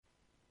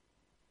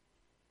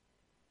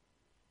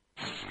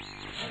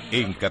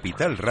En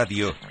Capital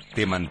Radio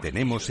te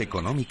mantenemos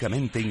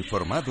económicamente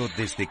informado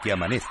desde que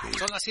amanece.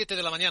 Son las 7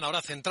 de la mañana,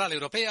 hora central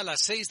europea,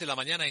 las 6 de la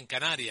mañana en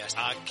Canarias.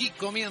 Aquí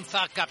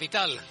comienza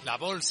Capital, la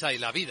bolsa y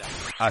la vida.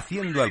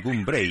 Haciendo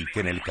algún break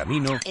en el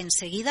camino.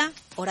 Enseguida,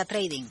 hora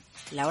trading,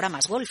 la hora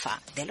más golfa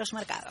de los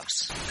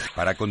mercados.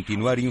 Para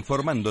continuar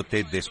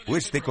informándote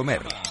después de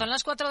comer. Son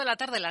las 4 de la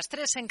tarde, las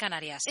 3 en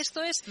Canarias.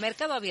 Esto es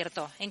Mercado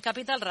Abierto, en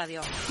Capital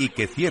Radio. Y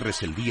que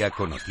cierres el día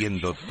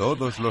conociendo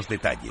todos los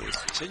detalles.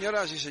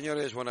 Señoras y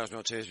señores, buenas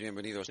noches,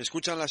 bienvenidos.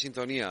 Escuchan la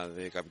sintonía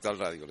de Capital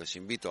Radio. Les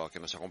invito a que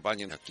nos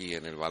acompañen aquí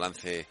en el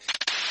balance.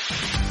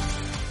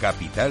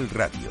 Capital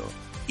Radio.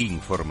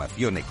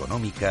 Información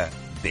económica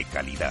de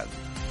calidad.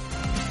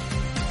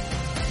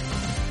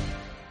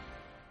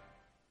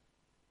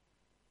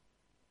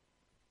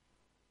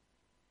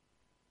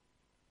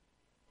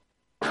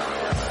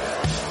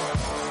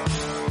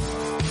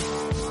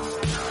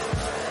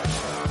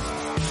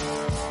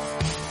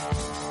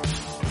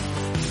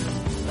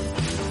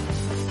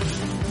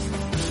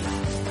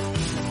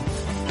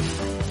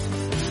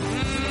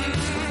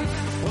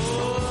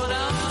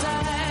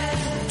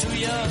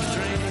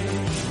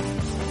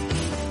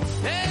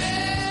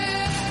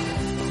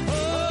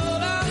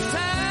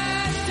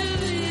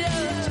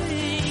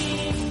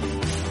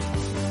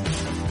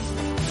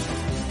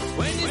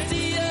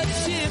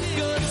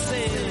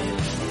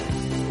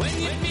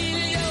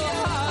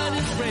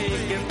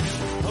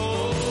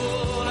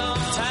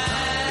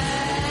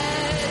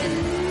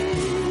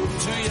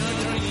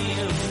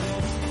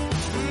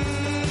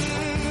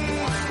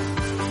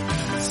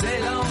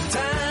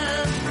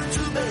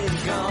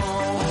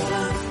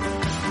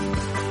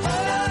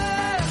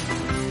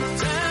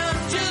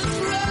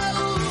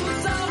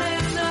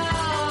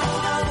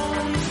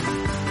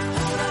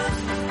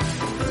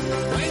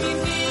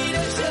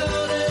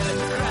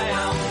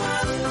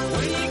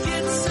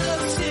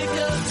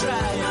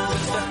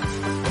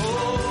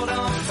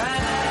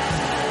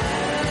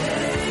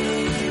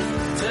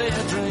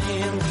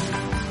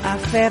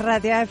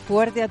 Aférrate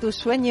fuerte a tus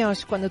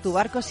sueños cuando tu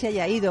barco se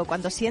haya ido,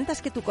 cuando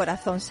sientas que tu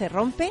corazón se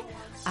rompe,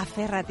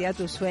 aférrate a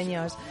tus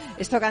sueños.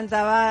 Esto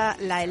cantaba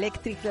la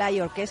Electric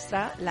Light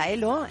Orchestra, la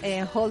ELO,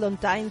 en Hold on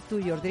Time to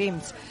Your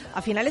Dreams.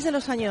 A finales de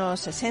los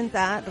años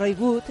 60, Roy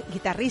Wood,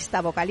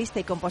 guitarrista, vocalista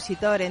y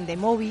compositor en The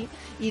Movie,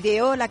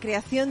 ideó la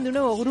creación de un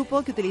nuevo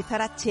grupo que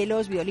utilizara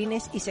chelos,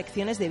 violines y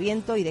secciones de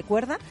viento y de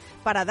cuerda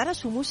para dar a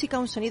su música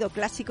un sonido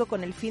clásico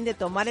con el fin de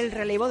tomar el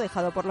relevo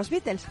dejado por los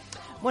Beatles.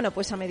 Bueno,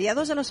 pues a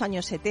mediados de los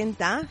años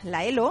 70,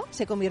 la ELO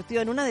se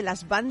convirtió en una de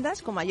las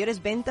bandas con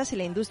mayores ventas en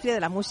la industria de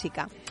la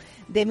música.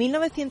 De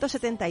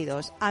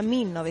 1972 a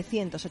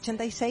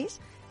 1986,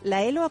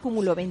 la ELO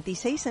acumuló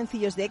 26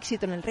 sencillos de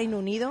éxito en el Reino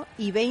Unido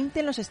y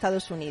 20 en los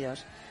Estados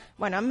Unidos.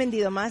 Bueno, han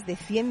vendido más de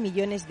 100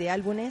 millones de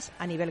álbumes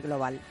a nivel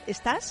global.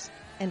 Estás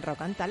en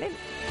Rock and Talent.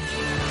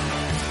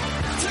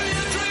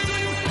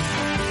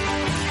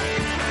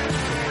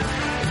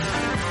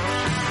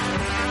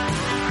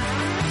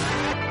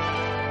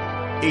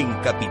 En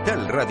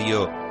Capital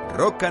Radio,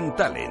 Rock and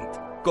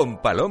Talent,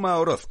 con Paloma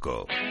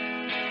Orozco.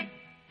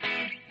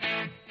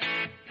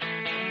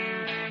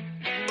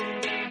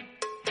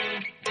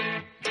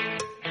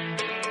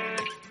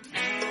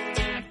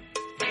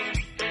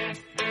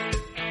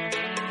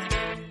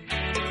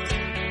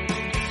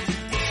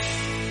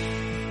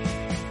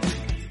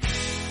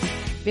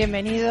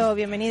 Bienvenido,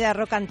 bienvenida a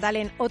Rock and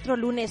Talent. Otro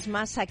lunes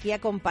más aquí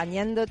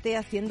acompañándote,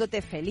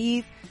 haciéndote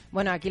feliz.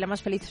 Bueno, aquí la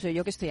más feliz soy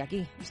yo que estoy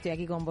aquí. Estoy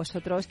aquí con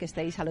vosotros que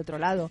estáis al otro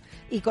lado.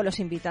 Y con los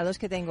invitados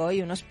que tengo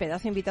hoy, unos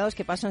pedazos de invitados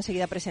que paso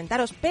enseguida a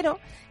presentaros. Pero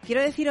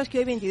quiero deciros que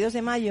hoy, 22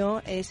 de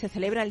mayo, se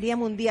celebra el Día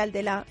Mundial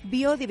de la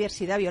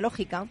Biodiversidad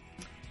Biológica,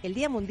 el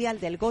Día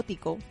Mundial del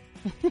Gótico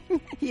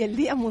y el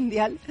Día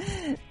Mundial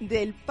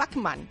del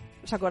Pac-Man.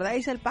 ¿Os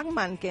acordáis del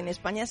Pac-Man, que en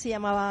España se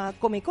llamaba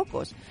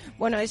Comecocos?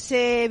 Bueno,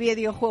 ese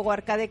videojuego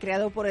arcade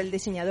creado por el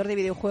diseñador de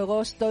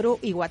videojuegos Toru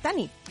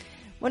Iwatani.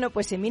 Bueno,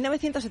 pues en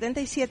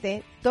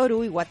 1977,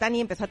 Toru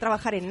Iwatani empezó a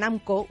trabajar en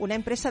Namco, una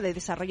empresa de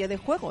desarrollo de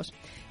juegos,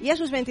 y a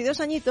sus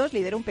 22 añitos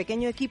lideró un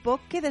pequeño equipo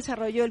que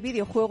desarrolló el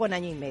videojuego en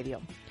año y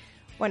medio.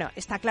 Bueno,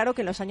 está claro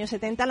que en los años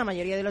 70 la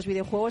mayoría de los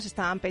videojuegos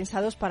estaban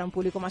pensados para un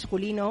público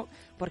masculino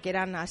porque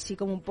eran así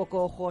como un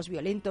poco juegos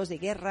violentos de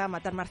guerra,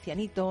 matar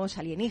marcianitos,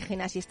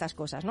 alienígenas y estas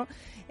cosas, ¿no?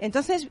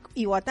 Entonces,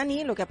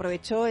 Iwatani lo que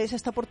aprovechó es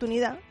esta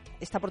oportunidad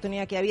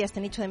que había,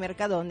 este nicho de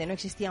mercado donde no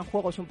existían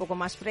juegos un poco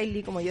más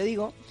friendly, como yo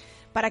digo,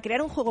 para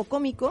crear un juego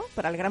cómico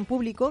para el gran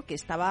público que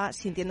estaba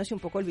sintiéndose un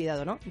poco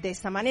olvidado, ¿no? De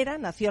esta manera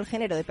nació el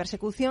género de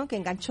persecución que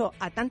enganchó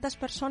a tantas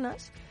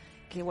personas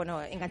que,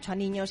 bueno, enganchó a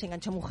niños,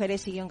 enganchó a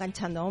mujeres, siguió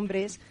enganchando a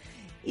hombres.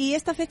 Y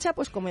esta fecha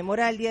pues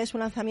conmemora el día de su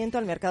lanzamiento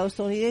al mercado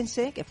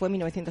estadounidense, que fue en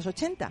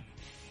 1980.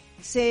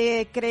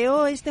 Se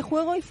creó este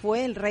juego y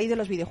fue el rey de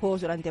los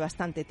videojuegos durante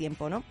bastante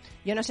tiempo, ¿no?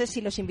 Yo no sé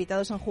si los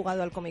invitados han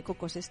jugado al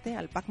Comecocos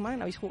al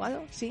Pac-Man, ¿habéis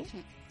jugado? ¿Sí?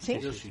 ¿Sí?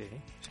 Yo sí.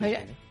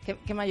 Oye,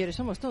 qué mayores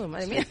somos todos,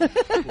 madre mía.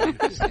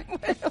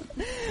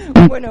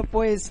 Bueno,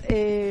 pues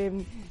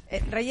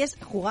Reyes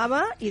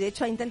jugaba y de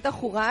hecho ha intentado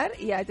jugar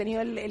y ha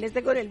tenido el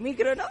este con el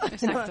micro, ¿no?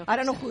 Exacto.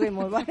 Ahora no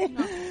juguemos, ¿vale?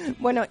 No.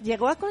 Bueno,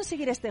 llegó a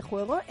conseguir este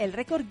juego el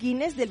récord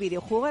Guinness del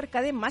videojuego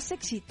arcade más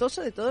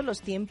exitoso de todos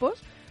los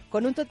tiempos,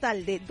 con un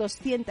total de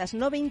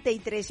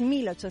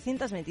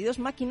 293.822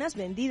 máquinas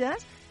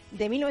vendidas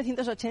de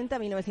 1980 a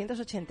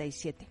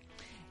 1987.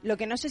 Lo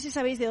que no sé si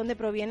sabéis de dónde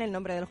proviene el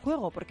nombre del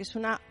juego, porque es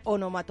una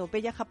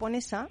onomatopeya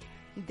japonesa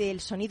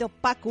del sonido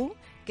paku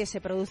que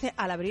se produce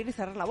al abrir y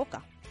cerrar la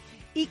boca.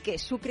 Y que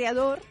su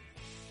creador,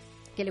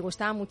 que le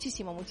gustaba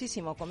muchísimo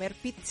comer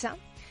pizza,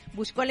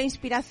 buscó la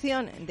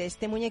inspiración de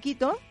este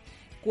muñequito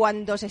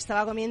cuando se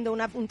estaba comiendo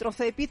un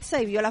trozo de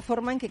pizza y vio la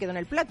forma en que quedó en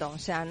el plato. O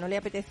sea, no le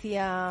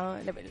apetecía,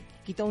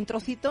 quitó un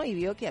trocito y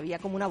vio que había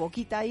como una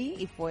boquita ahí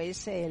y fue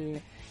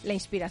la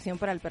inspiración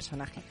para el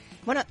personaje.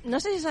 Bueno, no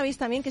sé si sabéis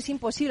también que es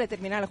imposible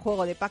terminar el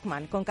juego de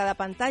Pac-Man. Con cada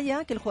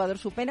pantalla que el jugador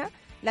supera,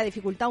 la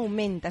dificultad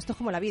aumenta. Esto es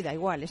como la vida,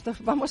 igual.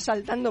 Vamos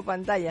saltando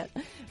pantallas.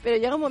 Pero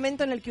llega un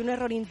momento en el que un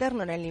error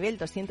interno en el nivel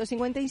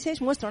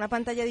 256 muestra una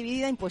pantalla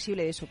dividida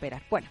imposible de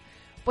superar. Bueno,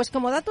 pues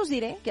como datos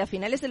diré que a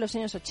finales de los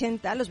años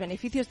 80 los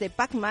beneficios de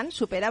Pac-Man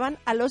superaban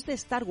a los de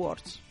Star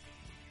Wars.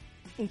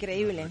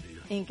 Increíble,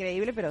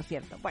 increíble, pero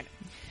cierto. Bueno,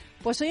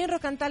 pues hoy en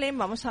Rock and Talent no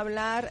vamos a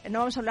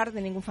hablar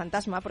de ningún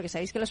fantasma, porque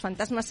sabéis que los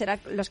fantasmas eran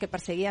los que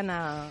perseguían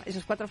a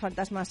esos 4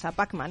 fantasmas a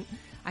Pac-Man.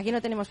 Aquí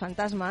no tenemos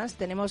fantasmas,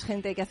 tenemos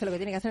gente que hace lo que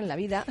tiene que hacer en la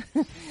vida,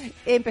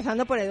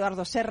 empezando por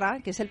Eduardo Serra,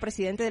 que es el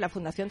presidente de la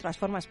Fundación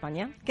Transforma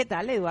España. ¿Qué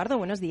tal, Eduardo?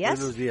 Buenos días.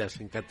 Buenos días,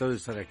 encantado de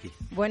estar aquí.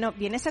 Bueno,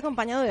 vienes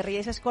acompañado de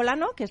Reyes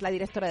Escolano, que es la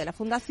directora de la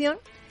Fundación,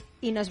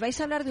 y nos vais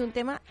a hablar de un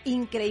tema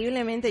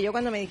increíblemente. Yo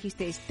cuando me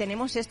dijisteis,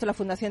 tenemos esto, la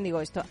Fundación, digo,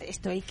 esto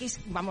hay que,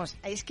 vamos,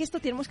 es que esto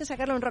tenemos que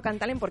sacarlo en Rock and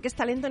Talent porque es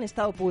talento en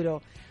estado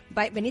puro.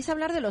 Venís a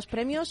hablar de los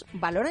premios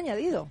Valor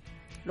Añadido.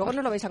 Luego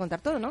nos lo vais a contar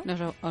todo, ¿no?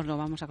 Os lo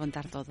vamos a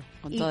contar todo,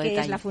 con ¿Y todo qué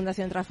detalle. es la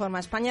Fundación Transforma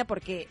España?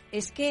 Porque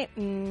es que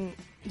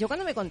yo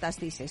cuando me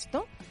contasteis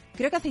esto,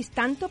 creo que hacéis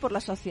tanto por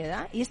la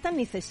sociedad y es tan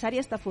necesaria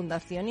esta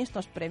fundación y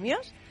estos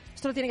premios.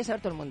 Esto lo tiene que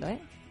saber todo el mundo, ¿eh?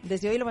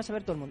 Desde hoy lo va a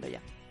saber todo el mundo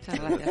ya. Muchas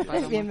gracias,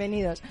 Paloma.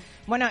 Bienvenidos.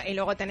 Bueno, y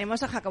luego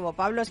tenemos a Jacobo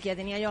Pablos, que ya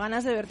tenía yo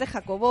ganas de verte,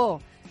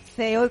 Jacobo,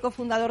 CEO y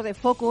cofundador de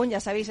Focun,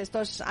 ya sabéis,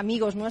 estos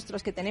amigos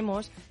nuestros que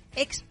tenemos,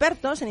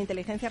 expertos en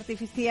inteligencia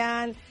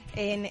artificial,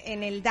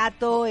 en el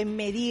dato, en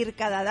medir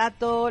cada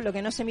dato, lo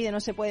que no se mide no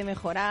se puede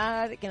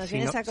mejorar, que nos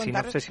vienes a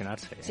contar... Sin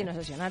obsesionarse. Sin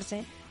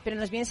obsesionarse. Pero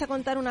nos vienes a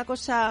contar una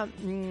cosa,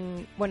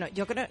 bueno,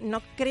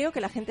 no creo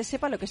que la gente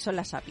sepa lo que son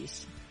las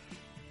APIs.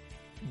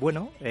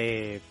 Bueno,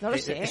 no lo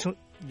sé.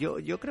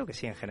 Yo creo que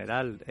sí, en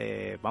general,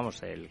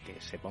 vamos, el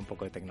que sepa un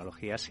poco de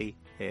tecnología, sí,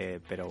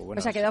 pero bueno...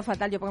 Pues ha quedado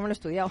fatal, yo porque me lo he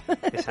estudiado.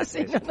 Exacto,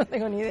 sí, no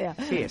tengo ni idea.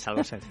 Sí, es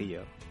algo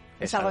sencillo.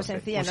 Es algo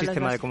sencillo. Un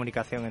sistema de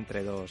comunicación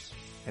entre dos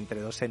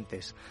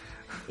entes.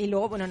 Y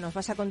luego, bueno, nos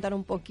vas a contar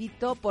un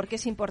poquito por qué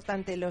es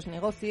importante los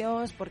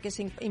negocios, por qué es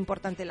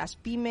importante las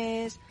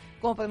pymes,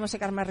 cómo podemos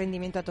sacar más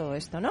rendimiento a todo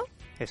esto, ¿no?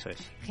 Eso es.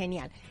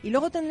 Genial. Y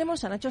luego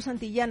tendremos a Nacho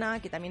Santillana,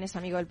 que también es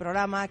amigo del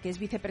programa, que es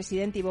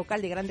vicepresidente y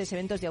vocal de grandes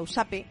eventos de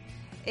AUSAPE,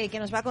 que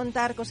nos va a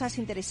contar cosas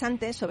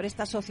interesantes sobre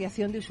esta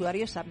asociación de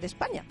usuarios SAP de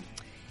España.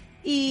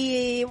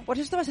 Y pues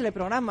esto va a ser el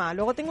programa.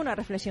 Luego tengo una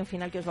reflexión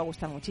final que os va a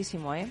gustar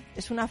muchísimo, ¿eh?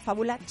 Es una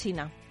fábula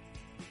china.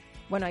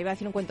 Bueno, iba a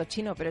decir un cuento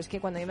chino, pero es que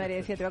cuando mi madre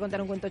decía te voy a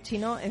contar un cuento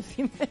chino,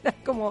 encima era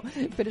como,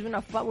 pero es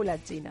una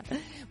fábula china.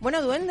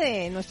 Bueno,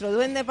 duende, nuestro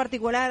duende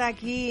particular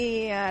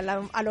aquí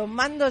a los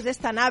mandos de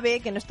esta nave,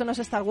 que esto no es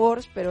Star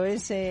Wars, pero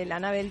es la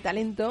nave del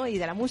talento y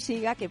de la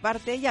música que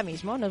parte ya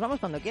mismo. Nos vamos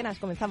cuando quieras,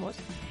 comenzamos.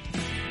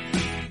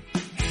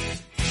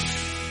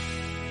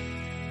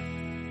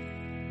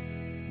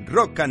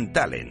 Rock and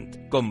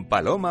Talent con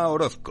Paloma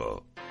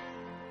Orozco.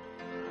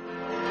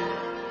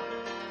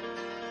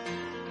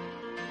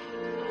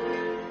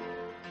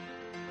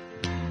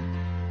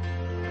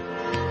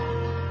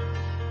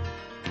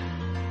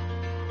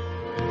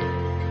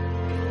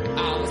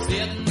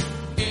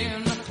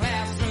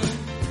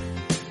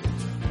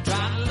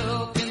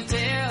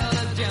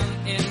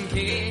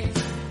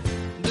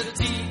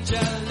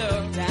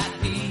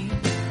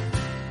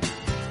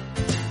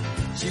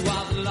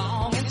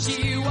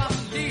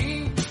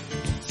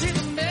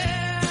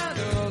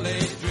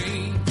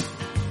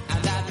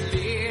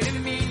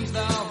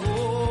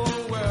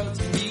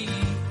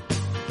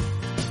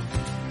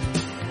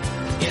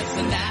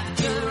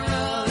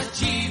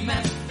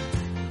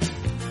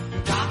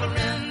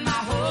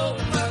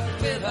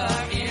 With her.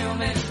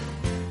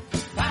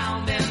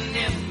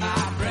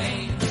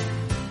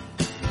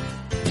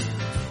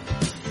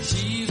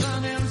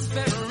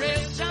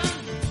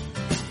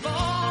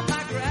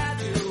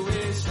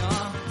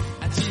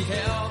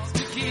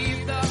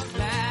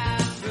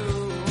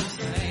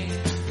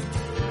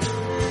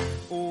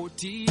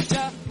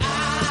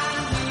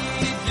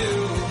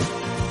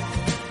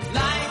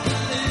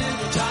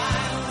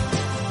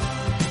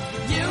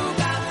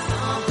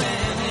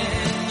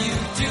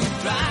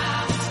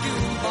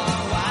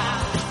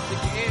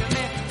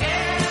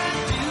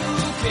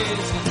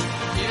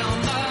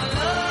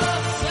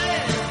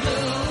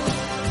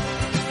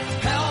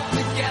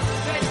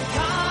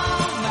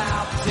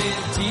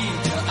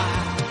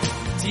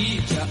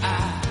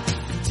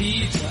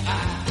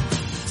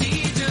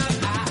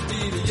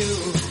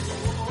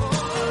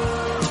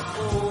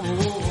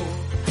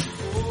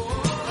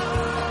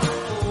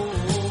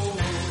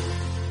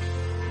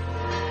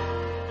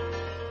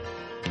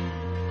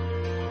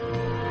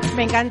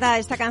 Me encanta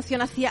esta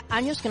canción, hacía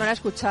años que no la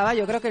escuchaba.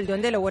 Yo creo que el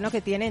Duende lo bueno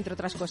que tiene, entre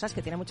otras cosas,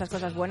 que tiene muchas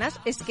cosas buenas,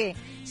 es que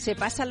se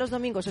pasa los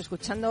domingos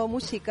escuchando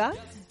música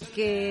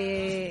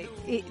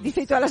y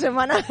dice toda la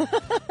semana,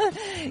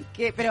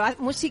 pero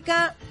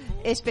música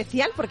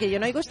especial, porque yo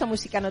no oigo esta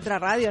música en otra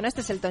radio, ¿no? Este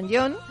es Elton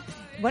John.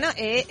 Bueno,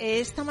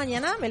 esta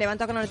mañana me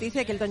levanto con la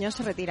noticia de que Elton John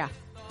se retira.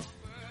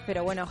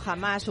 Pero bueno,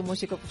 jamás un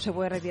músico se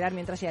puede retirar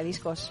mientras haya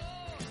discos.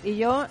 Y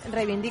yo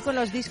reivindico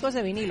los discos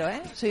de vinilo,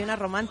 ¿eh? Soy una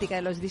romántica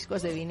de los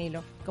discos de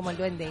vinilo, como el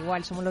Duende,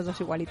 igual, somos los dos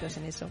igualitos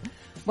en eso.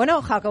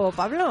 Bueno, Jacobo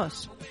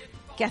Pablos,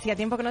 que hacía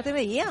tiempo que no te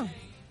veía.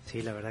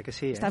 Sí, la verdad que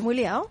sí. ¿Estás muy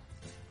liado?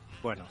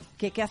 Bueno.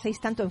 ¿Qué hacéis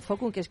tanto en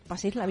Focus que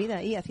paséis la vida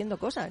ahí haciendo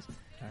cosas?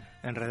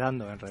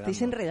 Enredando.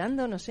 Estáis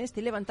enredando, no sé,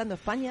 estoy levantando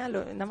España,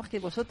 nada más que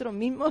vosotros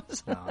mismos.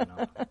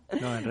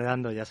 No,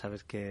 enredando, ya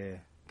sabes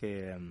que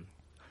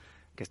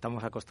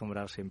estamos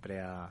acostumbrados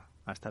siempre a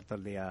estar todo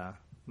el día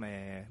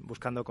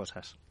buscando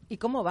cosas. ¿Y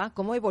cómo va?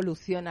 ¿Cómo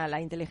evoluciona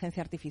la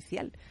inteligencia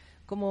artificial?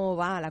 ¿Cómo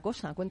va la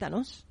cosa?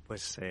 Cuéntanos.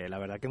 Pues la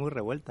verdad que muy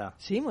revuelta.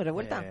 Sí, muy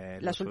revuelta.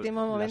 Los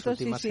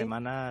últimas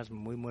semanas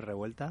muy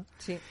revuelta.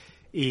 Sí.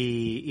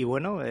 Y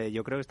bueno,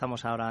 yo creo que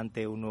estamos ahora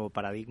ante un nuevo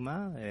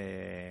paradigma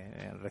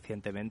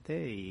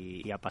recientemente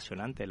y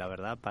apasionante, la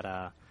verdad,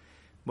 para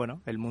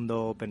el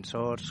mundo open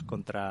source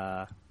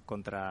contra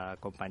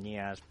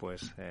compañías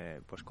pues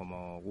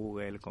como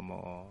Google,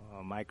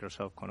 como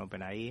Microsoft con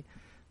OpenAI,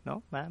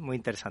 ¿no? Muy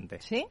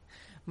interesante. Sí,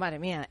 madre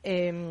mía.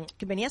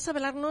 Que venías a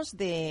hablarnos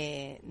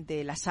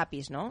de las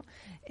APIs, ¿no?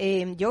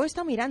 Yo he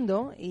estado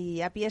mirando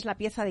y API es la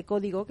pieza de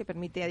código que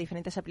permite a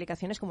diferentes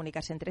aplicaciones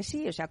comunicarse entre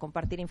sí, o sea,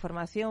 compartir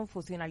información,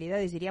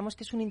 funcionalidades. Diríamos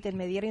que es un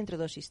intermediario entre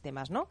dos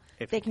sistemas, ¿no?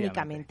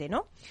 Técnicamente,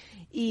 ¿no?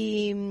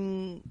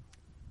 Y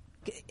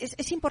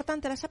 ¿es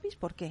importante las APIs?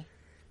 ¿Por qué?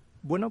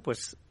 Bueno,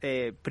 pues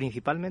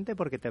principalmente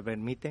porque te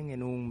permiten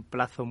en un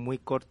plazo muy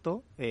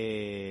corto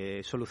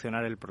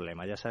solucionar el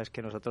problema. Ya sabes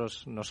que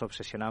nosotros nos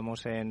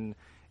obsesionamos en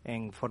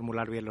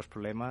formular bien los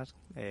problemas.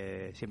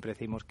 Siempre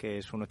decimos que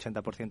es un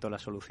 80% la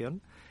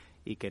solución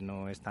y que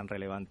no es tan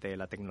relevante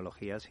la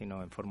tecnología,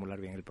 sino en formular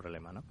bien el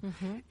problema, ¿no?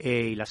 Uh-huh.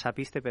 Y las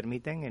APIs te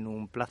permiten en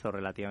un plazo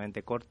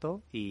relativamente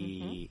corto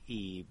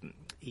y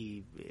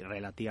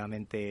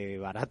relativamente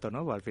barato,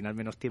 ¿no? Al final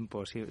menos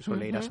tiempo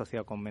suele ir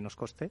asociado con menos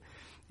coste,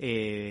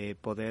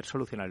 poder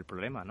solucionar el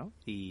problema, ¿no?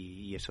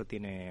 Y eso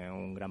tiene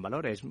un gran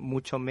valor. Es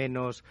mucho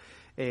menos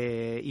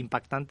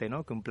impactante,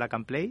 ¿no?, que un plug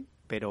and play,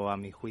 pero a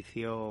mi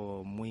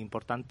juicio muy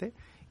importante,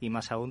 y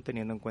más aún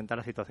teniendo en cuenta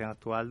la situación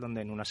actual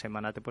donde en una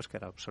semana te puedes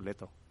quedar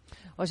obsoleto.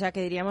 O sea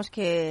que diríamos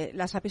que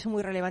las APIs son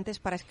muy relevantes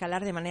para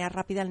escalar de manera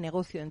rápida el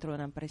negocio dentro de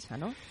una empresa,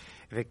 ¿no?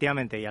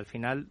 Efectivamente, y al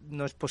final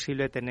no es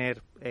posible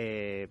tener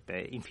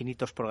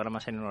infinitos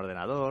programas en un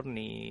ordenador,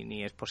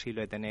 ni es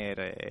posible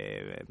tener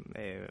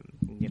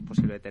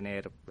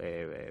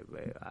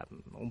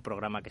un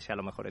programa que sea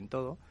lo mejor en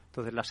todo.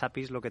 Entonces las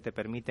APIs lo que te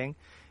permiten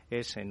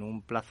es en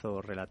un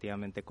plazo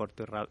relativamente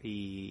corto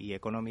y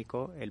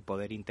económico el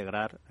poder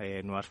integrar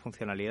nuevas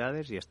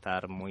funcionalidades y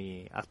estar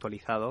muy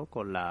actualizado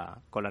con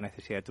la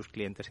necesidad de tus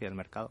clientes y del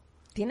mercado.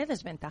 ¿Tiene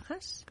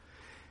desventajas?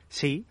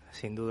 Sí,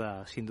 sin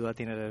duda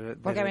tiene.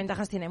 Porque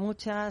ventajas tiene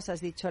muchas.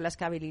 Has dicho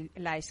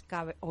escalabilidad,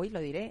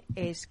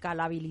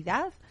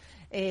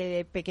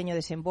 pequeño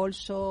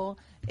desembolso,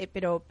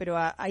 pero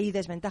 ¿hay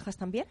desventajas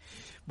también?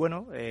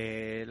 Bueno,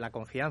 la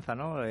confianza,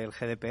 ¿no? El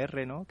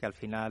GDPR, ¿no? Que al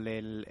final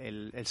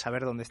el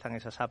saber dónde están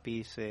esas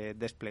APIs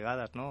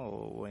desplegadas, ¿no?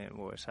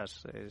 O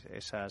esas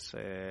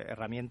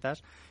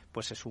herramientas,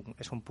 pues es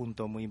un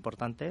punto muy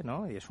importante,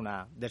 ¿no? Y es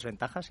una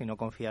desventaja si no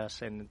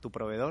confías en tu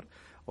proveedor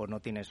o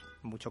no tienes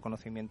mucho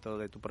conocimiento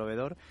de tu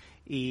proveedor.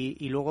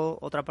 Y luego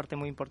otra parte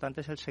muy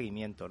importante es el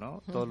seguimiento,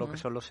 ¿no? Todo lo que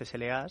son los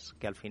SLAs,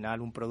 que al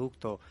final un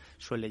producto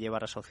suele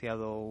llevar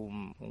asociado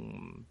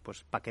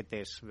pues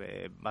paquetes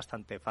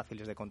bastante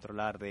fáciles de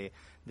controlar de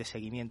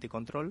seguimiento y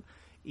control.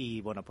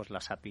 Y bueno, pues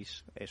las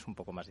APIs es un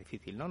poco más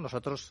difícil, ¿no?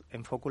 Nosotros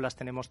en Focus las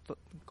tenemos,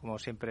 como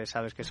siempre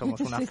sabes que somos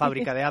una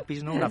fábrica de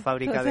APIs, ¿no? Una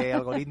fábrica de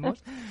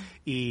algoritmos,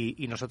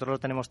 y nosotros lo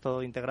tenemos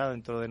todo integrado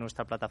dentro de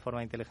nuestra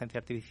plataforma de inteligencia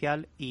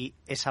artificial, y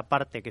esa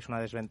parte que es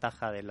una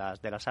desventaja de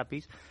las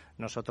APIs,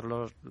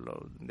 nosotros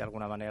de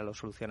alguna manera lo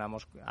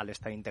solucionamos al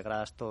estar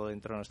integradas todo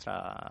dentro de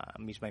nuestra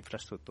misma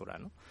infraestructura,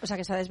 ¿no? O sea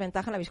que esa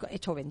desventaja la habéis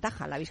hecho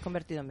ventaja, la habéis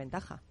convertido en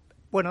ventaja.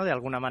 Bueno, de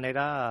alguna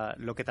manera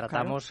lo que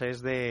tratamos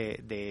es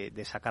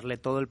de sacarle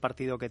todo el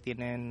partido que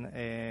tienen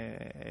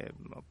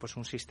pues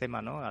un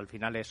sistema, ¿no? Al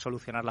final es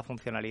solucionar la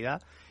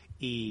funcionalidad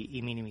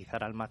y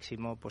minimizar al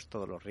máximo pues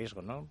todos los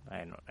riesgos, ¿no?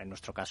 En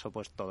nuestro caso,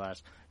 pues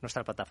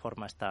nuestra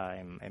plataforma está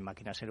en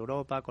máquinas en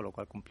Europa, con lo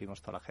cual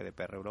cumplimos toda la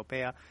GDPR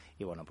europea,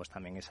 y bueno, pues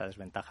también esa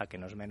desventaja, que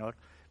no es menor,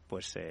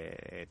 pues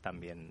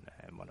también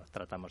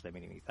tratamos de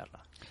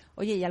minimizarla.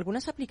 Oye, ¿y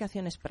algunas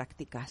aplicaciones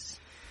prácticas?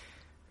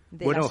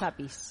 de las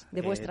APIs,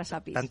 de vuestras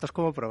APIs? Tantos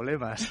como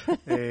problemas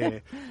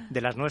de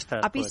las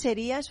nuestras. APIs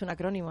es un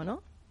acrónimo,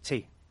 ¿no?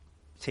 Sí.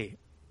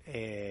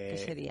 ¿Qué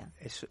sería?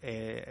 Es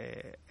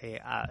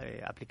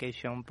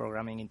Application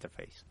Programming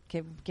Interface.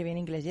 Qué bien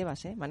inglés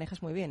llevas, ¿eh?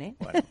 Manejas muy bien, ¿eh?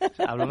 Bueno,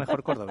 hablo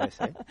mejor cordobés,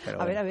 ¿eh?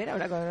 Pero a ver,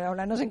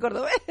 háblanos en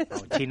cordobés.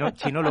 No,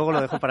 chino luego lo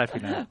dejo para el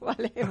final.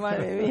 Vale,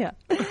 madre mía.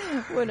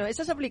 Bueno,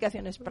 esas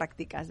aplicaciones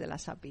prácticas de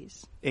las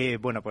APIs.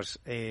 Bueno, pues,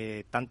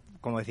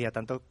 como decía,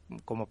 tanto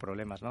como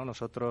problemas, ¿no?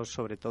 Nosotros,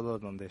 sobre todo,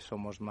 donde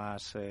estamos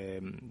más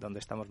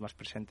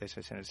presentes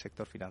es en el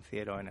sector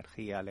financiero,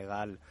 energía,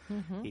 legal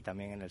y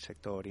también en el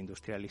sector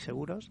industrial y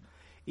seguros.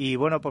 Y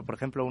bueno, pues por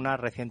ejemplo, una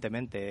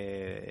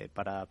recientemente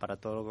para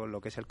todo lo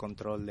que es el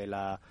control de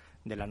la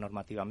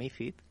normativa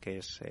MiFID, que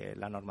es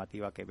la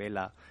normativa que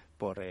vela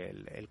por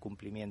el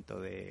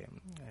cumplimiento de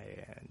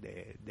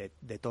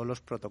todos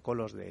los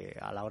protocolos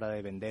a la hora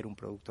de vender un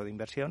producto de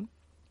inversión.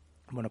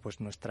 Bueno, pues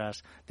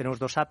tenemos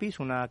dos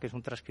APIs, una que es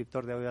un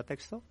transcriptor de audio a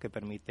texto que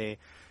permite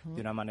de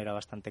una manera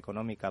bastante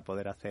económica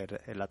poder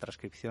hacer la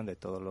transcripción de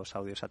todos los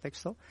audios a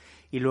texto,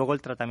 y luego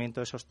el tratamiento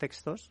de esos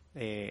textos.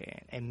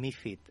 En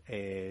MiFID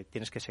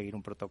tienes que seguir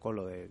un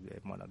protocolo de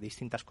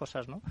distintas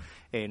cosas, ¿no?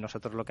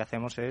 Nosotros lo que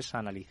hacemos es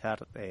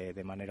analizar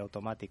de manera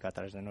automática a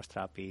través de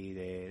nuestra API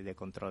de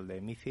control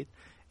de MiFID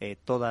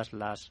todas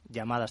las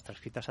llamadas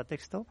transcritas a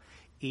texto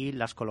y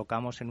las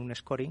colocamos en un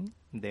scoring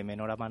de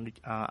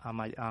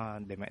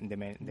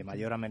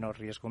mayor a menor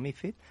riesgo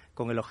MiFID,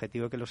 con el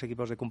objetivo de que los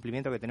equipos de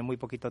cumplimiento, que tienen muy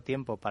poquito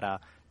tiempo para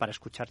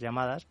escuchar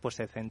llamadas, pues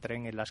se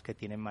centren en las que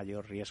tienen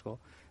mayor riesgo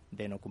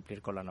de no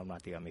cumplir con la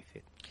normativa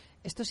MiFID.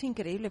 Esto es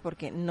increíble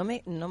porque no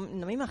me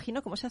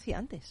imagino cómo se hacía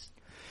antes.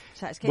 O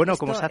sea, es que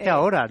como se hace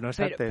ahora, no es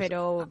antes.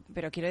 Pero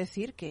quiero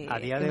decir que a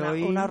día de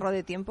hoy, un ahorro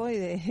de tiempo y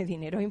de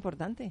dinero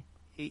importante.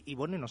 Y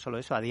bueno, y no solo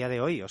eso, a día de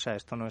hoy, o sea,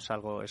 esto no es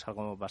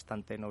algo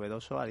bastante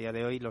novedoso. A día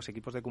de hoy los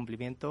equipos de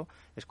cumplimiento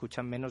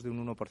escuchan menos de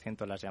un 1%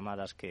 de las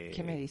llamadas que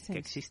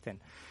existen.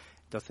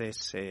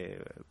 Entonces,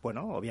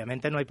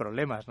 obviamente no hay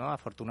problemas, ¿no?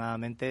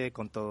 Afortunadamente,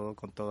 con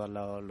todos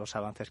los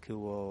avances que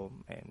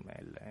hubo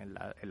en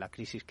la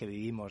crisis que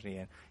vivimos y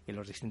en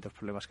los distintos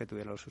problemas que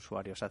tuvieron los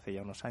usuarios hace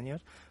ya unos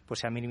años,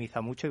 pues se ha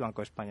minimizado mucho y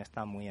Banco de España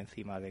está muy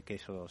encima de que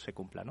eso se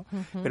cumpla, ¿no?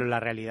 Pero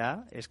la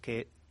realidad es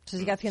que ¿se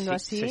sigue haciendo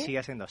así? Se sigue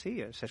haciendo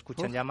así. Se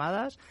escuchan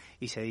llamadas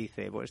y se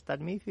dice, pues esta es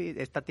MiFID,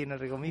 esta tiene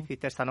riesgo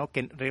MiFID, esta no.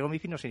 Que riesgo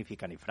MiFID no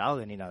significa ni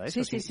fraude ni nada de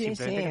eso,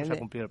 simplemente que no se ha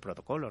cumplido el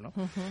protocolo, ¿no?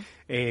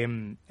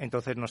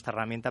 Entonces, nuestra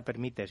herramienta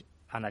permite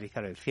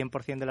analizar el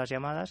 100% de las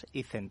llamadas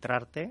y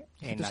centrarte en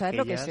aquellas... ¿Tú sabes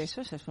lo que es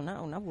eso? Eso es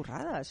una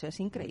burrada, o sea, es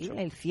increíble.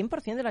 Mucho. El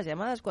 100% de las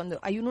llamadas cuando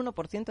hay un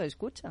 1% de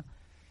escucha.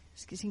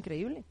 Es que es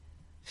increíble.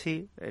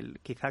 Sí,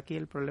 quizá aquí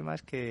el problema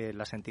es que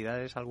las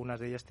entidades, algunas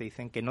de ellas te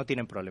dicen que no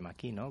tienen problema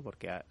aquí, ¿no?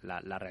 Porque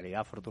la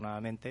realidad,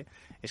 afortunadamente,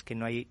 es que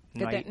no hay...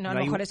 a lo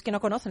mejor es que no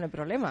conocen el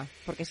problema,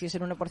 porque si es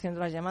el 1% de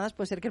las llamadas,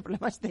 puede ser que el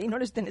problema esté y no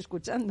lo estén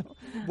escuchando.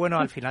 Bueno,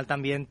 al final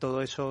también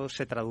todo eso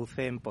se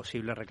traduce en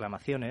posibles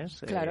reclamaciones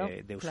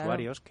de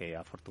usuarios, que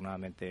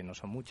afortunadamente no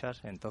son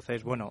muchas.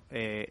 Entonces,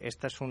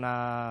 esta es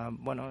una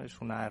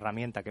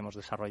herramienta que hemos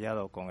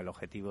desarrollado con el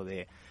objetivo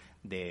de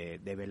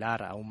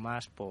velar aún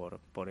más por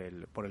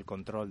el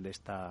control de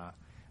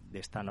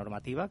esta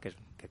normativa, que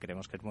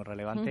creemos que es muy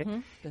relevante.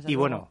 Y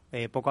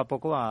poco a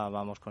poco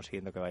vamos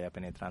consiguiendo que vaya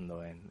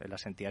penetrando en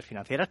las entidades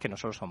financieras, que no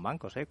solo son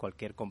bancos,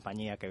 cualquier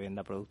compañía que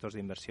venda productos de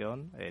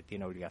inversión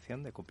tiene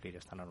obligación de cumplir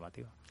esta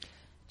normativa.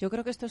 Yo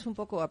creo que esto es un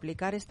poco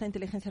aplicar esta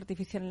inteligencia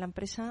artificial en la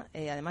empresa,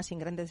 además sin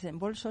grandes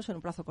desembolsos, en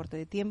un plazo corto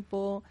de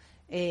tiempo,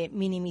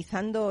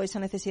 minimizando esa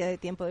necesidad de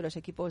tiempo de los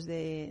equipos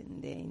de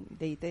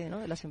IT, ¿no?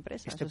 De las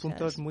empresas. Este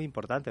punto es muy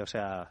importante, o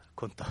sea,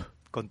 con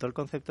todo el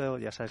concepto,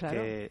 ya sabes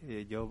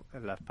que yo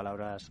las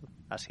palabras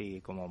así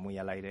como muy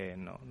al aire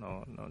no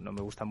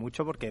me gustan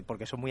mucho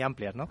porque son muy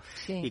amplias, ¿no?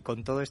 Sí. Y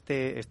con todo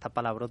esta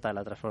palabrota de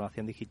la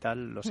transformación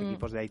digital, los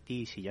equipos de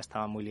IT, si ya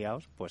estaban muy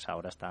liados, pues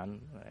ahora están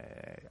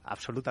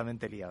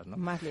absolutamente liados, ¿no?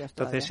 Más liados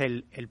todavía.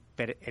 Entonces,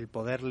 el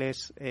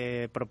poderles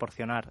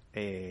proporcionar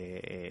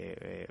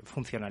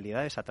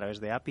funcionalidades a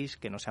través de APIs,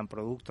 que no sean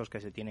productos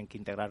que se tienen que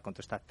integrar con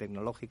tu stack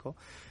tecnológico,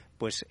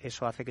 pues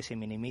eso hace que se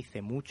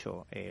minimice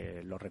mucho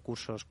los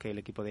recursos que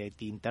el equipo de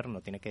IT interno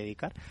tiene que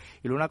dedicar.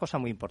 Y luego una cosa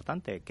muy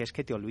importante, que es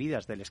que te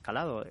olvidas del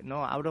escalado.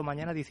 No, abro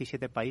mañana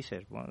 17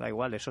 países. Bueno, da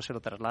igual, eso se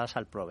lo trasladas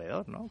al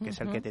proveedor, ¿no? Que es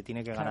el que te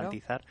tiene que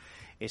garantizar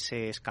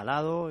ese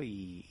escalado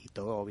y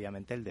todo,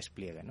 obviamente, el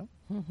despliegue, ¿no?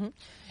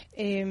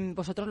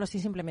 Vosotros lo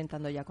estáis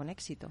implementando ya con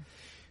éxito.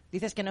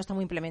 Dices que no está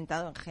muy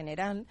implementado en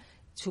general.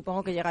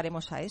 Supongo que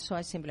llegaremos a eso,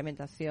 a esa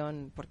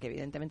implementación, porque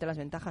evidentemente las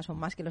ventajas son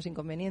más que los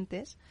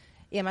inconvenientes.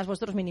 Y además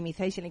vosotros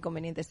minimizáis el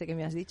inconveniente que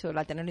me has dicho,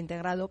 al tenerlo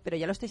integrado, pero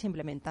ya lo estáis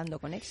implementando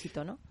con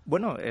éxito, ¿no?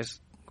 Bueno,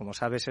 como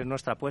sabes, es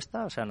nuestra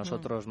apuesta. O sea,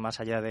 nosotros, más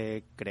allá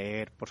de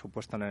creer, por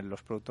supuesto, en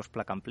los productos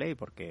plug and play,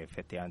 porque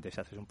efectivamente si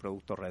haces un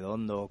producto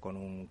redondo con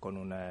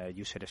una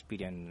user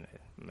experience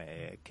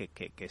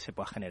que se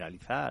pueda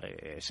generalizar,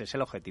 ese es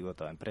el objetivo de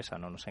toda empresa,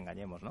 no nos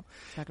engañemos, ¿no?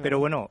 Claro. Pero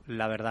bueno,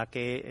 la verdad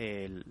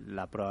que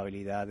la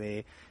probabilidad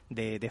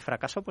de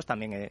fracaso pues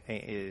también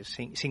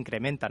se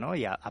incrementa, ¿no?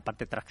 Y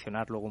aparte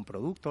traccionar luego un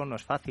producto no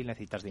es fácil,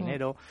 necesitas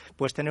dinero.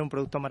 Puedes tener un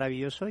producto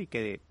maravilloso y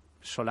que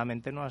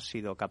solamente no has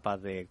sido capaz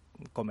de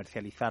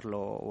comercializarlo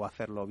o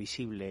hacerlo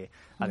visible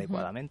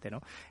adecuadamente, ¿no?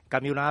 En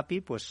cambio, una API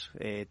pues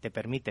te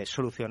permite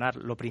solucionar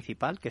lo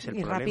principal, que es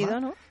el problema.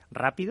 Rápido, ¿no?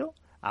 Rápido,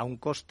 a un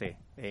coste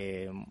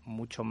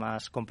mucho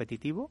más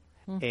competitivo.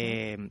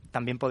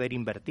 También poder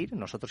invertir.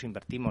 Nosotros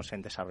invertimos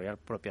en desarrollar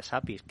propias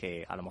APIs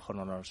que a lo mejor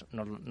no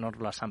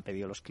nos las han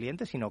pedido los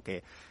clientes, sino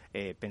que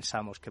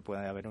pensamos que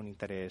puede haber un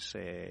interés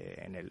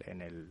en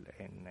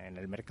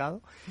el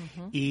mercado.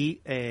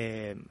 Y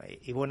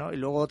bueno, y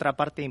luego otra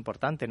parte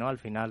importante, ¿no? Al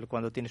final,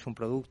 cuando tienes un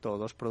producto o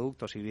dos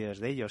productos y vives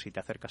de ellos y te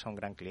acercas a un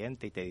gran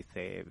cliente y te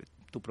dice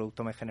tu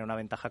producto me genera una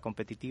ventaja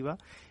competitiva,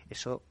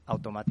 eso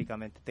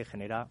automáticamente te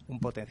genera un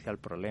potencial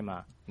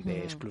problema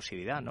de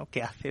exclusividad, ¿no?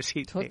 ¿Qué haces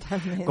si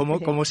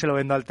 ¿Cómo se lo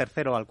vendo al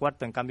tercero o al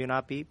cuarto? En cambio, una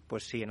API,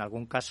 pues sí, en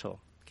algún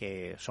caso,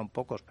 que son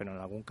pocos, pero en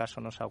algún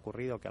caso nos ha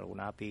ocurrido que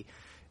alguna API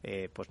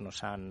pues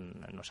nos han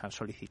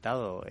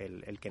solicitado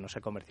el que no se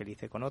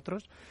comercialice con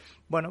otros.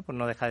 Bueno, pues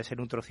no deja de ser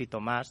un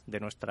trocito más de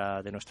nuestro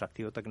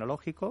activo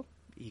tecnológico,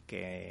 y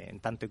que en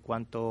tanto y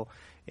cuanto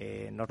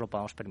nos lo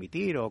podamos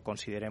permitir o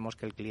consideremos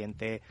que el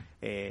cliente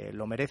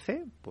lo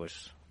merece,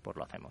 pues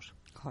lo hacemos.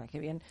 Joder, qué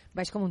bien.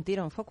 Vais como un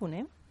tiro en Focun,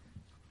 ¿eh?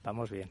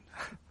 Vamos bien.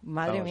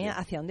 Madre mía,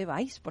 ¿hacia dónde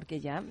vais?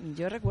 Porque ya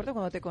yo recuerdo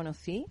cuando te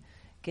conocí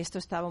que esto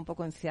estaba un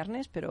poco en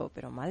ciernes, pero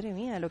madre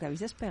mía, lo que habéis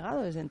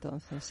despegado desde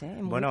entonces,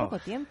 en muy poco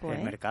tiempo.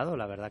 El mercado,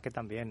 la verdad que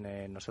también.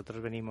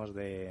 Nosotros venimos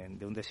de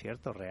un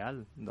desierto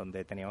real,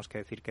 donde teníamos que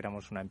decir que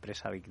éramos una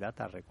empresa Big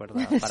Data,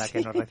 recuerda, para que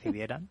nos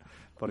recibieran,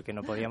 porque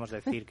no podíamos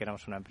decir que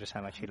éramos una empresa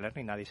de Machine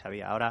Learning, nadie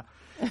sabía. Ahora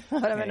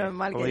menos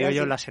mal como digo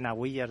yo, las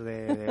enagüillas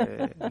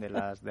de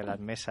las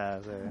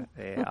mesas,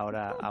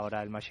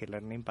 ahora el Machine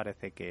Learning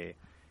parece que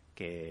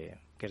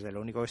es de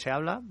lo único que se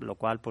habla, lo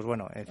cual, pues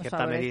bueno, en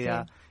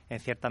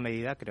cierta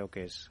medida creo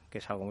que es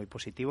algo muy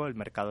positivo. El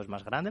mercado es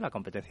más grande, la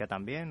competencia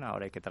también.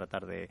 Ahora hay que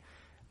tratar de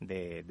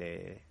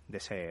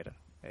ser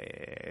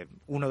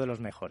uno de los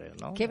mejores,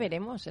 ¿no? ¿Qué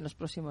veremos en los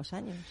próximos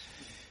años?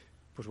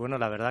 Pues bueno,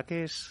 la verdad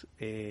que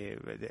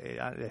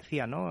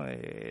decía, ¿no?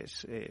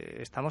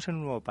 Estamos en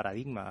un nuevo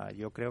paradigma.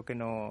 Yo creo que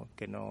no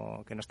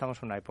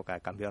estamos en una época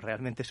de cambio.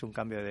 Realmente es un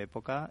cambio de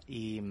época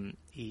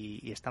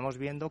y estamos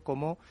viendo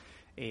cómo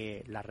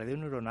las redes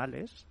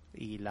neuronales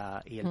y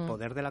el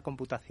poder de la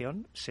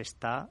computación se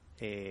está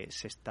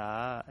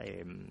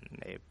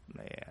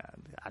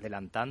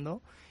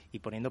adelantando y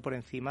poniendo por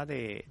encima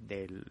de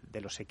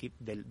los equipos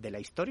de la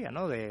historia,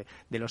 ¿no? de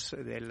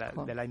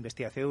la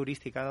investigación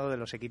heurística, ¿no? De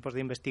los equipos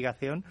de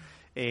investigación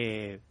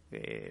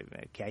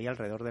que hay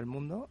alrededor del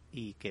mundo,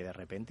 y que de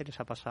repente les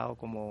ha pasado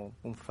como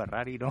un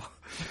Ferrari, ¿no?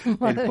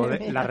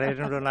 Las redes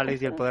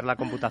neuronales y el poder de la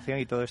computación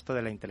y todo esto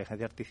de la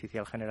inteligencia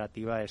artificial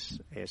generativa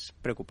es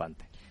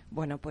preocupante.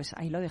 Bueno, pues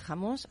ahí lo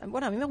dejamos.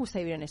 Bueno, a mí me gusta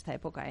vivir en esta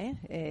época,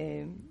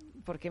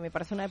 porque me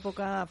parece una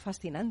época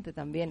fascinante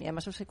también, y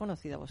además os he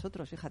conocido a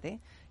vosotros, fíjate,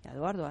 a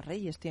Eduardo, a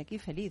Rey, estoy aquí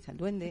feliz, al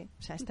Duende,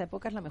 o sea, esta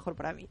época es la mejor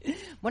para mí.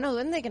 Bueno,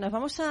 Duende, que nos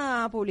vamos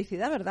a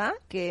publicidad, ¿verdad?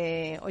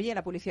 Que, oye,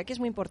 la publicidad aquí es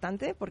muy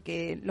importante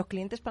porque los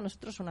clientes para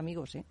nosotros son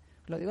amigos,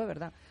 lo digo de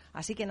verdad.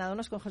 Así que nada,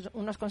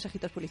 unos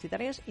consejitos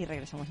publicitarios y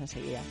regresamos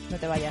enseguida. No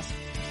te vayas.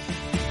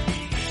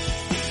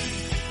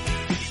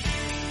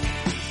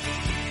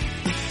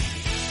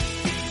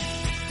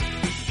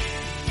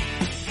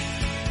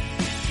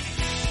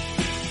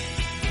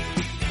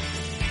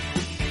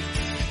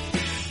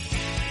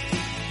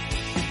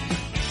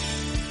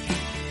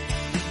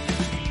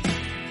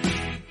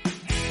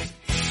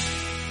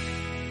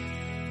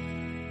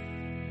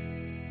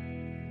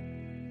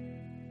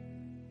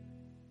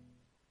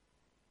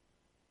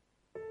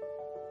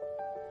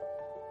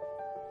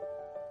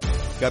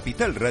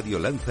 Capital Radio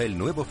lanza el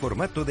nuevo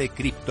formato de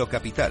Cripto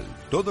Capital,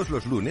 todos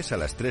los lunes a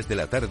las 3 de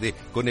la tarde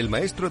con el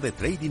maestro de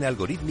trading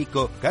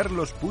algorítmico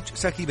Carlos Puig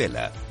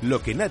Sajibela.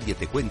 Lo que nadie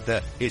te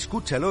cuenta,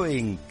 escúchalo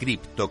en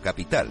Cripto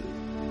Capital.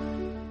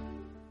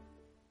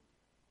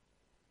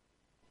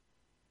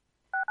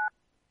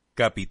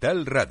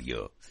 Capital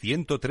Radio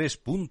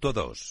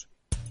 103.2.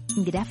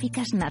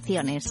 Gráficas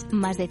Naciones.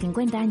 Más de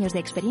 50 años de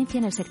experiencia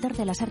en el sector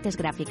de las artes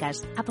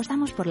gráficas.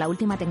 Apostamos por la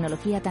última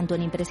tecnología tanto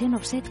en impresión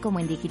offset como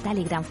en digital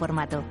y gran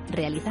formato.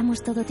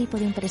 Realizamos todo tipo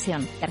de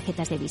impresión.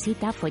 Tarjetas de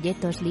visita,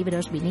 folletos,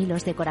 libros,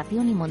 vinilos,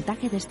 decoración y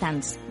montaje de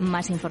stands.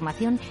 Más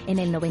información en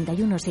el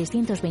 91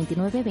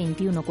 629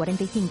 21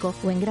 45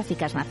 o en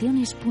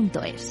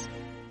gráficasnaciones.es.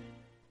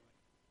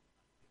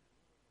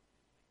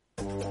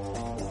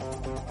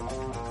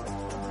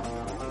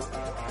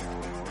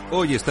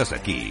 Hoy estás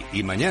aquí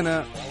y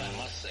mañana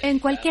en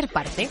cualquier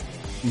parte.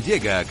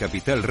 Llega a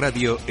Capital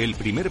Radio el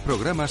primer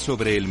programa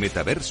sobre el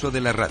metaverso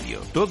de la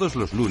radio. Todos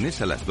los lunes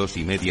a las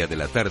 2:30 de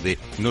la tarde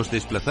nos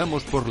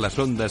desplazamos por las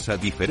ondas a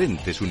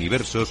diferentes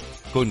universos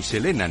con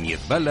Selena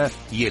Niezbala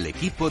y el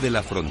equipo de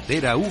La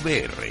Frontera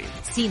VR.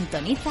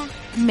 Sintoniza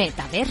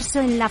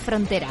Metaverso en la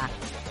Frontera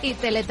y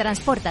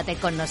teletranspórtate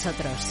con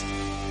nosotros.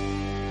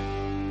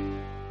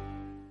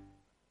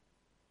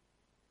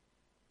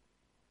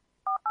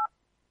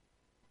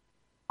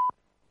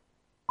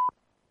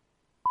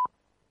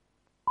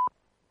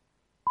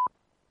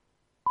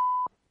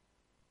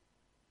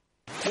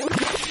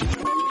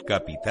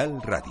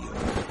 Capital Radio,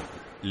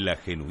 la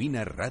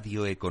genuina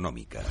radio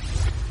económica.